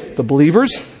faith, the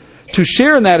believers, to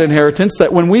share in that inheritance,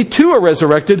 that when we too are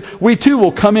resurrected, we too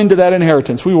will come into that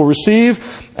inheritance. We will receive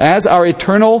as our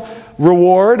eternal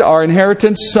reward, our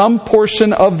inheritance, some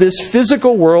portion of this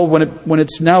physical world when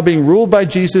it's now being ruled by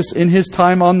Jesus in his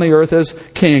time on the earth as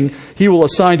king. He will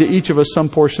assign to each of us some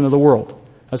portion of the world.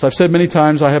 As I've said many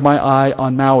times, I have my eye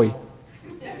on Maui.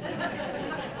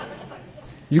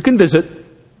 You can visit.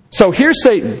 So here's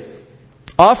Satan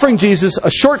offering Jesus a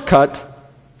shortcut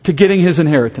to getting his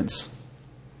inheritance.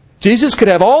 Jesus could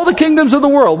have all the kingdoms of the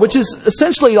world, which is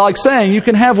essentially like saying you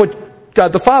can have what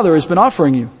God the Father has been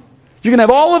offering you. You can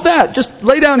have all of that. Just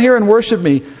lay down here and worship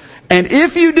me. And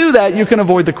if you do that, you can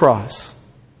avoid the cross.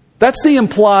 That's the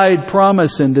implied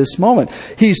promise in this moment.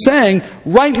 He's saying,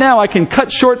 right now I can cut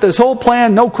short this whole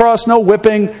plan. No cross, no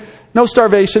whipping, no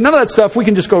starvation, none of that stuff. We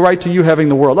can just go right to you having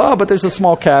the world. Oh, but there's a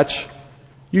small catch.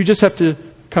 You just have to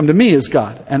come to me as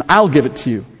God, and I'll give it to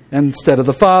you instead of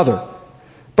the Father.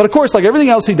 But of course, like everything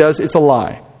else he does, it's a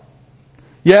lie.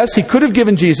 Yes, he could have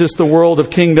given Jesus the world of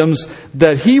kingdoms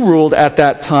that he ruled at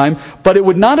that time, but it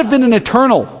would not have been an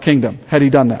eternal kingdom had he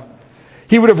done that.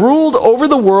 He would have ruled over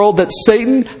the world that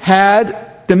Satan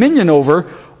had dominion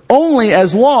over only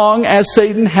as long as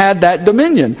Satan had that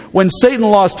dominion. When Satan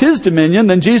lost his dominion,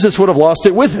 then Jesus would have lost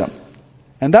it with him.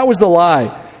 And that was the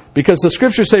lie. Because the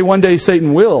scriptures say one day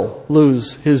Satan will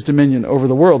lose his dominion over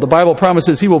the world. The Bible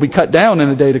promises he will be cut down in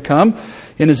a day to come.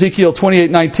 In Ezekiel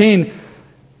 28:19,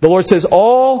 the Lord says,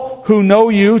 all who know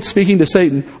you, speaking to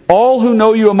Satan, all who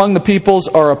know you among the peoples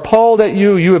are appalled at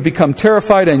you. You have become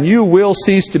terrified, and you will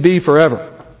cease to be forever.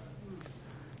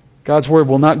 God's word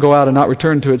will not go out and not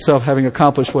return to itself having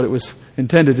accomplished what it was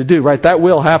intended to do, right? That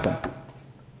will happen.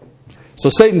 So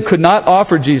Satan could not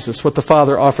offer Jesus what the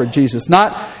Father offered Jesus.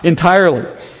 Not entirely.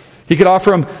 He could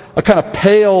offer him a kind of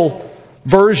pale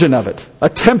version of it. A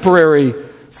temporary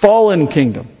fallen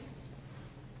kingdom.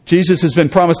 Jesus has been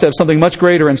promised to have something much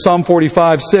greater. In Psalm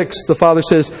 45:6, the Father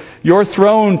says, your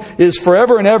throne is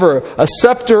forever and ever. A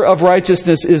scepter of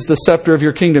righteousness is the scepter of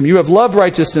your kingdom. You have loved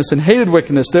righteousness and hated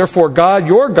wickedness. Therefore God,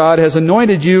 your God, has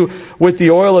anointed you with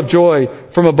the oil of joy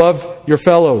from above your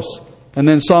fellows. And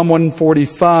then Psalm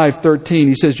 145:13,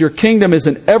 he says, your kingdom is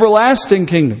an everlasting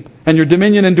kingdom, and your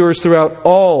dominion endures throughout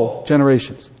all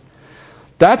generations.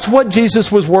 That's what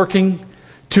Jesus was working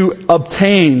to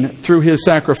obtain through his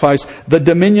sacrifice, the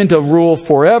dominion to rule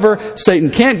forever. Satan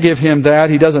can't give him that.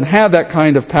 He doesn't have that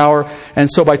kind of power. And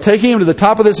so by taking him to the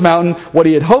top of this mountain, what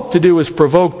he had hoped to do is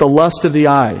provoke the lust of the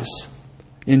eyes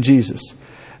in Jesus.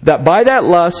 That by that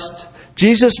lust,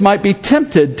 Jesus might be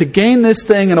tempted to gain this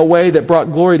thing in a way that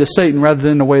brought glory to Satan rather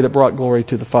than in a way that brought glory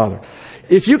to the Father.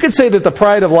 If you could say that the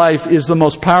pride of life is the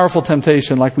most powerful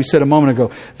temptation, like we said a moment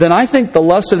ago, then I think the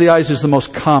lust of the eyes is the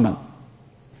most common.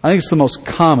 I think it's the most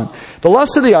common. The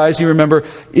lust of the eyes, you remember,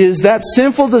 is that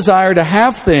sinful desire to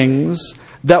have things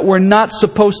that we're not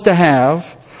supposed to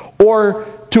have, or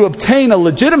to obtain a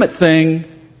legitimate thing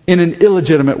in an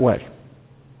illegitimate way.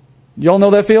 Y'all know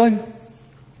that feeling?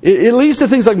 It leads to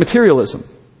things like materialism,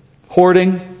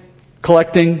 hoarding,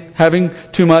 collecting, having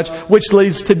too much, which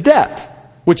leads to debt,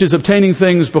 which is obtaining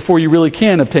things before you really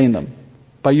can obtain them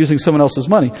by using someone else's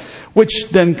money, which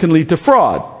then can lead to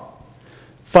fraud,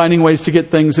 finding ways to get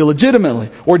things illegitimately,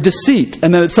 or deceit,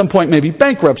 and then at some point maybe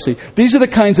bankruptcy. These are the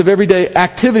kinds of everyday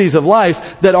activities of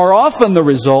life that are often the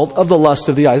result of the lust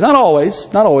of the eyes. Not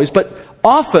always, but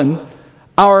often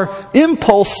our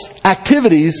impulse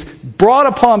activities brought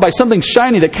upon by something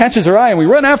shiny that catches our eye, and we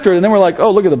run after it, and then we're like,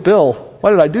 oh, look at the bill.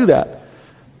 Why did I do that?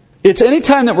 It's any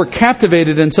time that we're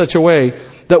captivated in such a way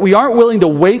that we aren't willing to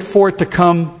wait for it to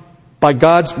come by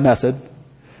God's method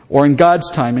or in God's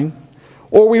timing,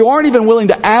 or we aren't even willing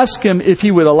to ask Him if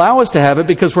He would allow us to have it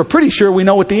because we're pretty sure we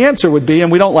know what the answer would be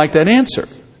and we don't like that answer.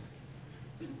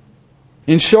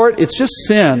 In short, it's just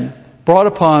sin brought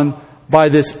upon by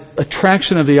this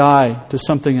attraction of the eye to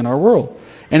something in our world.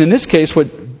 And in this case, what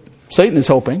Satan is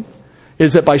hoping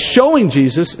is that by showing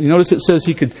Jesus, you notice it says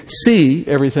he could see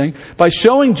everything, by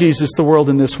showing Jesus the world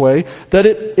in this way, that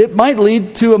it might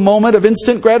lead to a moment of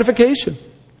instant gratification.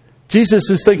 Jesus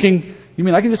is thinking, you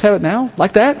mean I can just have it now?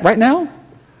 Like that? Right now?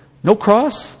 No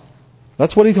cross?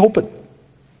 That's what he's hoping.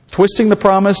 Twisting the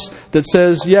promise that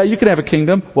says, yeah, you can have a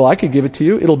kingdom. Well, I could give it to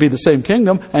you. It'll be the same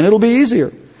kingdom, and it'll be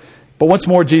easier. But once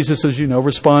more, Jesus, as you know,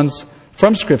 responds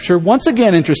from Scripture. Once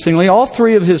again, interestingly, all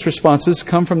three of his responses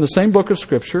come from the same book of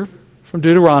Scripture, from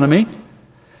Deuteronomy.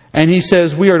 And he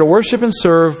says, we are to worship and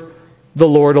serve the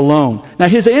Lord alone. Now,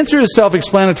 his answer is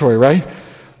self-explanatory, right?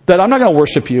 That I'm not going to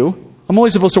worship you. I'm only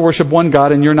supposed to worship one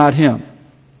God, and you're not him.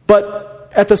 But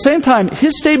at the same time,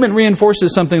 his statement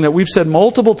reinforces something that we've said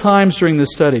multiple times during this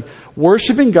study.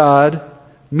 Worshiping God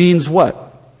means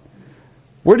what?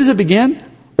 Where does it begin?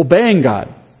 Obeying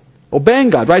God. Obeying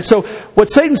God, right? So what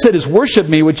Satan said is worship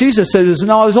me. What Jesus said is,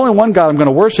 no, there's only one God I'm going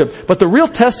to worship. But the real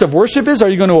test of worship is, are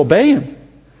you going to obey him?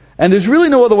 And there's really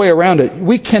no other way around it.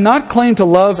 We cannot claim to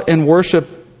love and worship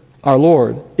our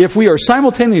Lord if we are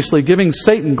simultaneously giving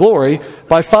Satan glory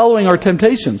by following our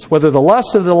temptations, whether the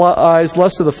lust of the eyes,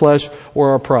 lust of the flesh,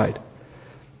 or our pride.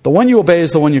 The one you obey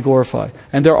is the one you glorify.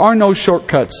 And there are no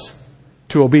shortcuts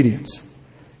to obedience.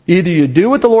 Either you do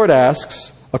what the Lord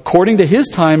asks, according to his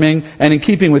timing and in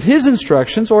keeping with his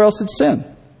instructions, or else it's sin.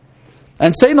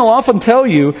 And Satan will often tell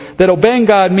you that obeying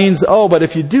God means, but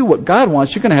if you do what God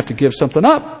wants, you're going to have to give something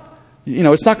up.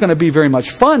 It's not going to be very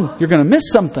much fun. You're going to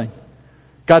miss something.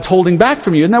 God's holding back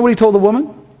from you. Isn't that what he told the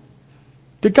woman?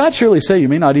 Did God surely say you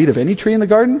may not eat of any tree in the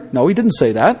garden? No, he didn't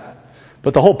say that.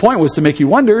 But the whole point was to make you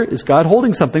wonder, is God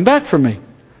holding something back from me? You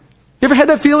ever had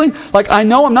that feeling? Like, I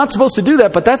know I'm not supposed to do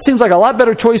that, but that seems like a lot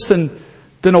better choice than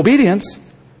obedience.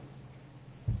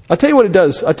 I'll tell you what it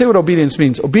does. I'll tell you what obedience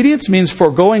means. Obedience means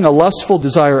foregoing a lustful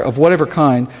desire of whatever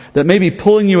kind that may be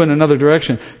pulling you in another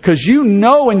direction. Because you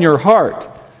know in your heart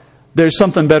there's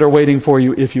something better waiting for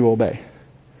you if you obey.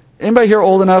 Anybody here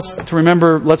old enough to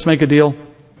remember Let's Make a Deal?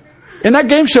 In that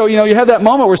game show, you have that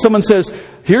moment where someone says,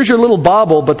 here's your little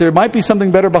bauble, but there might be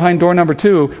something better behind door number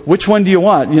 2. Which one do you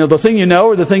want? The thing you know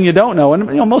or the thing you don't know?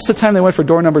 And most of the time they went for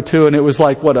door number 2, and it was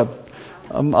like, what,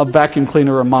 a vacuum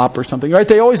cleaner or a mop or something, right?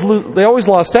 They always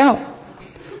lost out.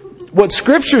 What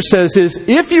Scripture says is,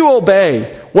 if you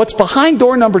obey, what's behind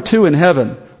door number 2 in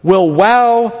heaven will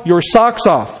wow your socks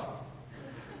off.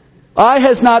 Eye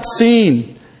has not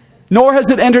seen, nor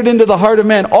has it entered into the heart of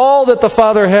man all that the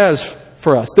Father has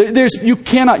for us.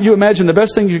 You imagine the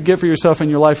best thing you could get for yourself in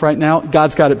your life right now,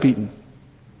 God's got it beaten.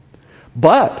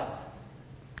 But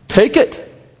take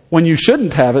it when you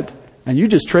shouldn't have it, and you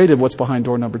just traded what's behind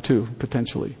door number 2,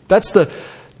 potentially. That's the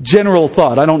general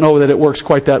thought. I don't know that it works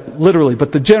quite that literally,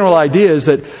 but the general idea is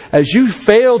that as you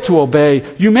fail to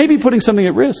obey, you may be putting something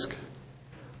at risk.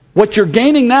 What you're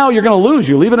gaining now, you're going to lose.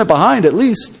 You're leaving it behind at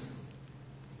least.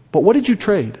 But what did you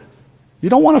trade? You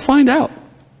don't want to find out.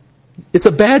 It's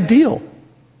a bad deal.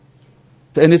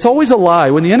 And it's always a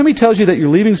lie. When the enemy tells you that you're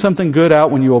leaving something good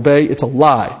out when you obey, it's a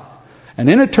lie. And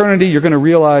in eternity, you're going to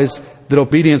realize that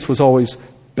obedience was always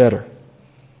better.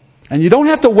 And you don't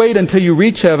have to wait until you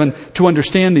reach heaven to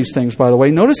understand these things, by the way.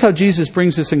 Notice how Jesus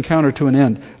brings this encounter to an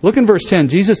end. Look in verse 10.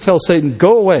 Jesus tells Satan,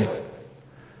 go away.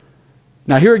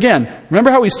 Now here again,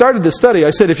 remember how we started this study?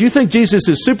 I said, if you think Jesus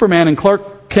is Superman in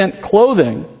Clark Kent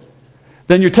clothing,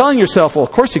 then you're telling yourself, well,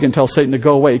 of course he can tell Satan to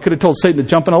go away. He could have told Satan to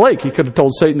jump in a lake. He could have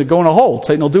told Satan to go in a hole.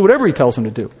 Satan will do whatever he tells him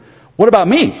to do. What about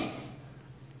me?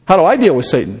 How do I deal with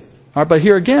Satan? All right, but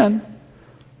here again,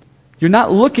 you're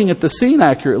not looking at the scene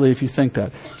accurately if you think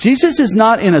that. Jesus is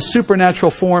not in a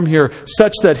supernatural form here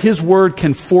such that his word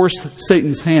can force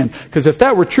Satan's hand. Because if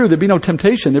that were true, there'd be no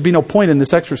temptation. There'd be no point in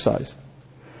this exercise.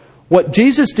 What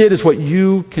Jesus did is what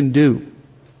you can do.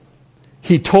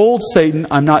 He told Satan,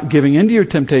 I'm not giving in to your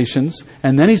temptations.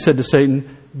 And then he said to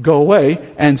Satan, go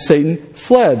away. And Satan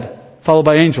fled, followed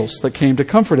by angels that came to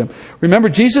comfort him. Remember,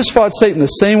 Jesus fought Satan the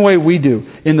same way we do,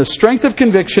 in the strength of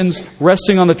convictions,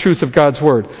 resting on the truth of God's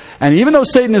word. And even though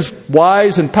Satan is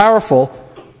wise and powerful,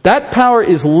 that power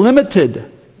is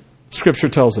limited, Scripture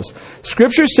tells us.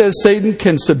 Scripture says Satan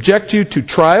can subject you to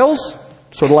trials,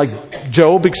 sort of like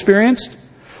Job experienced,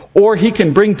 or he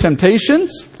can bring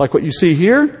temptations, like what you see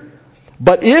here.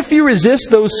 But if you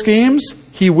resist those schemes,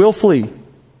 he will flee.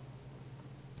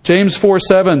 James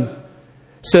 4:7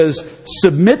 says,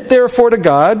 submit therefore to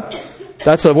God.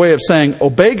 That's a way of saying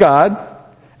obey God.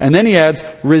 And then he adds,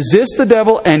 resist the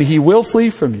devil and he will flee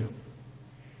from you.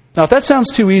 Now, if that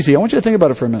sounds too easy, I want you to think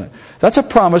about it for a minute. That's a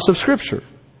promise of Scripture.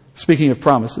 Speaking of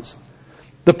promises.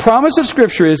 The promise of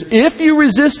Scripture is if you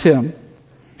resist him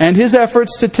and his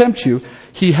efforts to tempt you,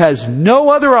 he has no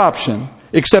other option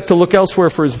except to look elsewhere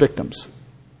for his victims.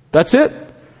 That's it.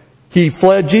 He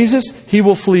fled Jesus, he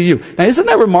will flee you. Now, isn't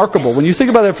that remarkable? When you think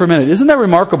about that for a minute, isn't that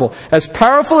remarkable? As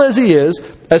powerful as he is,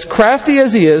 as crafty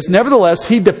as he is, nevertheless,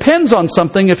 he depends on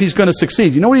something if he's going to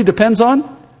succeed. You know what he depends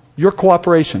on? Your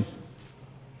cooperation.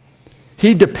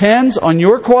 He depends on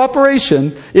your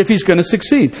cooperation if he's going to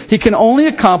succeed. He can only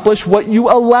accomplish what you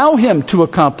allow him to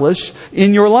accomplish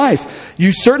in your life.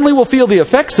 You certainly will feel the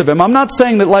effects of him. I'm not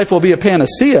saying that life will be a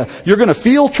panacea. You're going to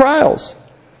feel trials.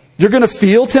 You're going to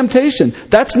feel temptation.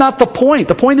 That's not the point.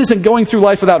 The point isn't going through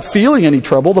life without feeling any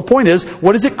trouble. The point is,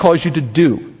 what does it cause you to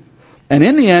do? And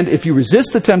in the end, if you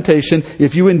resist the temptation,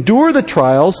 if you endure the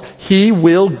trials, he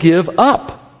will give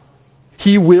up.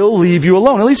 He will leave you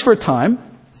alone, at least for a time,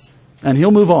 and he'll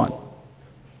move on.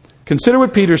 Consider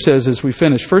what Peter says as we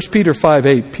finish. 1 Peter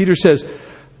 5:8. Peter says,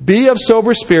 "Be of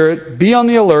sober spirit, be on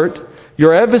the alert.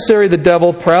 Your adversary, the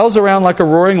devil, prowls around like a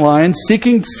roaring lion,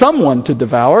 seeking someone to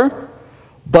devour.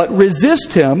 But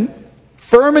resist him,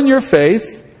 firm in your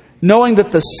faith, knowing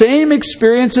that the same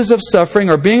experiences of suffering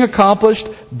are being accomplished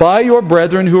by your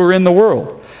brethren who are in the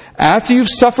world. After you've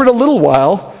suffered a little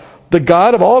while, the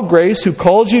God of all grace, who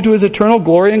calls you to his eternal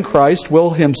glory in Christ, will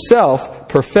himself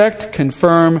perfect,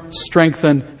 confirm,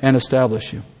 strengthen, and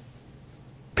establish you."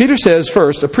 Peter says,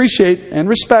 first, appreciate and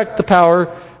respect the power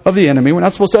of the enemy. We're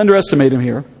not supposed to underestimate him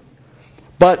here.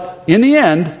 But in the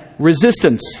end,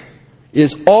 resistance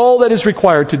is all that is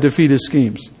required to defeat his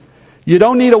schemes. You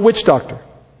don't need a witch doctor.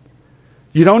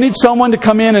 You don't need someone to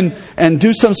come in and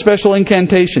do some special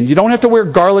incantation. You don't have to wear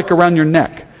garlic around your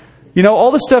neck. You know,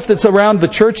 all the stuff that's around the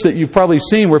church that you've probably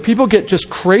seen where people get just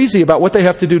crazy about what they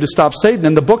have to do to stop Satan,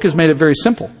 and the book has made it very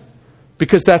simple.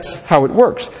 Because that's how it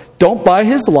works. Don't buy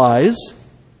his lies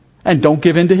and don't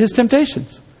give in to his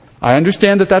temptations. I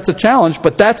understand that that's a challenge,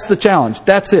 but that's the challenge.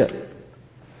 That's it.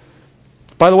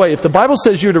 By the way, if the Bible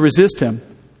says you're to resist him,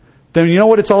 then you know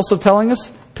what it's also telling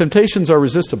us? Temptations are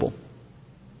resistible.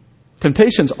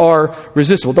 Temptations are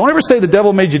resistible. Don't ever say the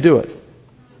devil made you do it.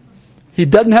 He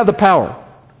doesn't have the power.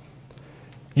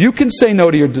 You can say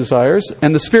no to your desires,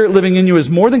 and the Spirit living in you is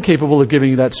more than capable of giving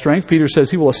you that strength. Peter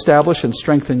says he will establish and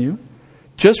strengthen you.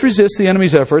 Just resist the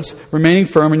enemy's efforts, remaining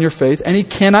firm in your faith, and he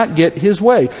cannot get his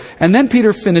way. And then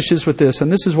Peter finishes with this,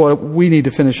 and this is what we need to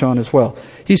finish on as well.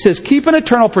 He says, keep an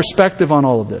eternal perspective on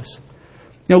all of this.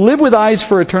 You know, live with eyes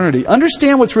for eternity.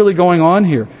 Understand what's really going on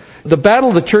here. The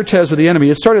battle the church has with the enemy,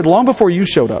 it started long before you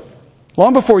showed up,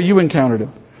 long before you encountered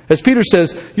him. As Peter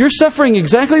says, you're suffering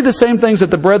exactly the same things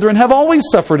that the brethren have always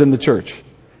suffered in the church.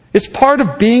 It's part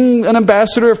of being an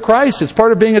ambassador of Christ. It's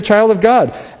part of being a child of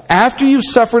God. After you've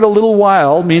suffered a little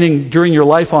while, meaning during your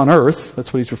life on earth,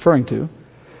 that's what he's referring to,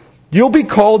 you'll be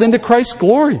called into Christ's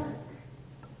glory.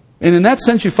 And in that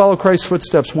sense, you follow Christ's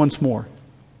footsteps once more.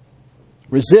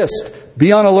 Resist,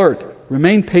 be on alert,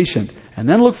 remain patient, and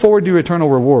then look forward to your eternal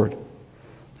reward.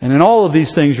 And in all of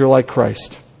these things, you're like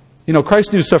Christ. You know,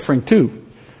 Christ knew suffering too.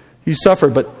 He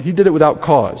suffered, but he did it without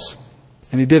cause.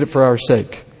 And he did it for our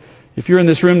sake. If you're in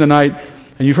this room tonight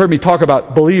and you've heard me talk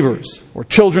about believers or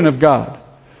children of God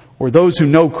or those who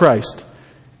know Christ,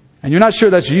 and you're not sure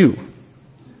that's you,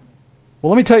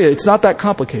 well, let me tell you, it's not that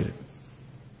complicated.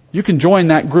 You can join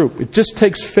that group. It just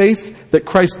takes faith that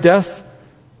Christ's death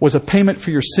was a payment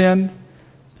for your sin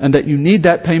and that you need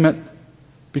that payment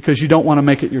because you don't want to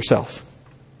make it yourself.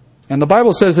 And the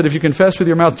Bible says that if you confess with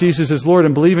your mouth Jesus is Lord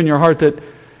and believe in your heart that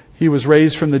he was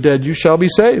raised from the dead, you shall be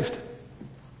saved.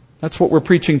 That's what we're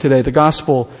preaching today. The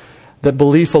gospel that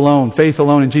belief alone, faith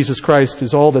alone in Jesus Christ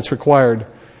is all that's required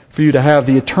for you to have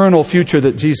the eternal future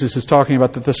that Jesus is talking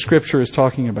about, that the Scripture is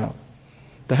talking about.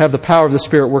 To have the power of the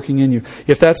Spirit working in you.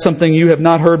 If that's something you have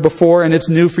not heard before and it's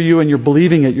new for you and you're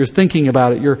believing it, you're thinking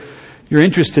about it, you're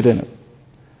interested in it,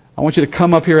 I want you to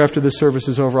come up here after this service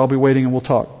is over. I'll be waiting and we'll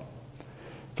talk.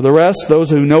 For the rest, those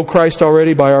who know Christ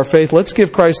already by our faith, let's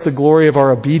give Christ the glory of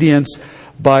our obedience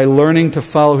by learning to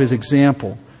follow his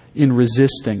example in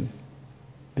resisting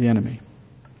the enemy.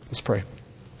 Let's pray.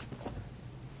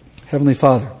 Heavenly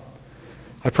Father,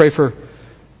 I pray for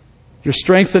your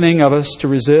strengthening of us to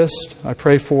resist. I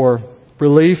pray for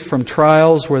relief from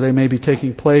trials where they may be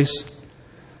taking place.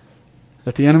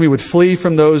 That the enemy would flee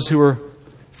from those who are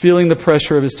feeling the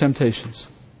pressure of his temptations.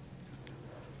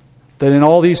 That in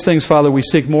all these things, Father, we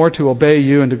seek more to obey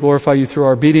you and to glorify you through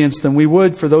our obedience than we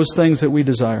would for those things that we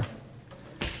desire.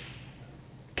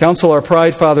 Counsel our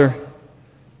pride, Father,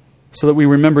 so that we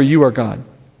remember you are God.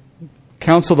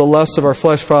 Counsel the lusts of our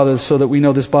flesh, Father, so that we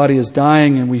know this body is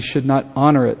dying and we should not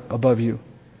honor it above you.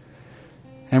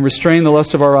 And restrain the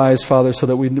lust of our eyes, Father, so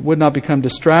that we would not become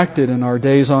distracted in our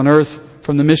days on earth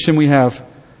from the mission we have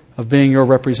of being your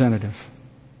representative.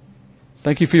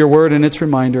 Thank you for your word and its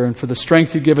reminder and for the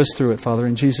strength you give us through it, Father.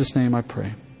 In Jesus' name I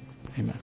pray. Amen.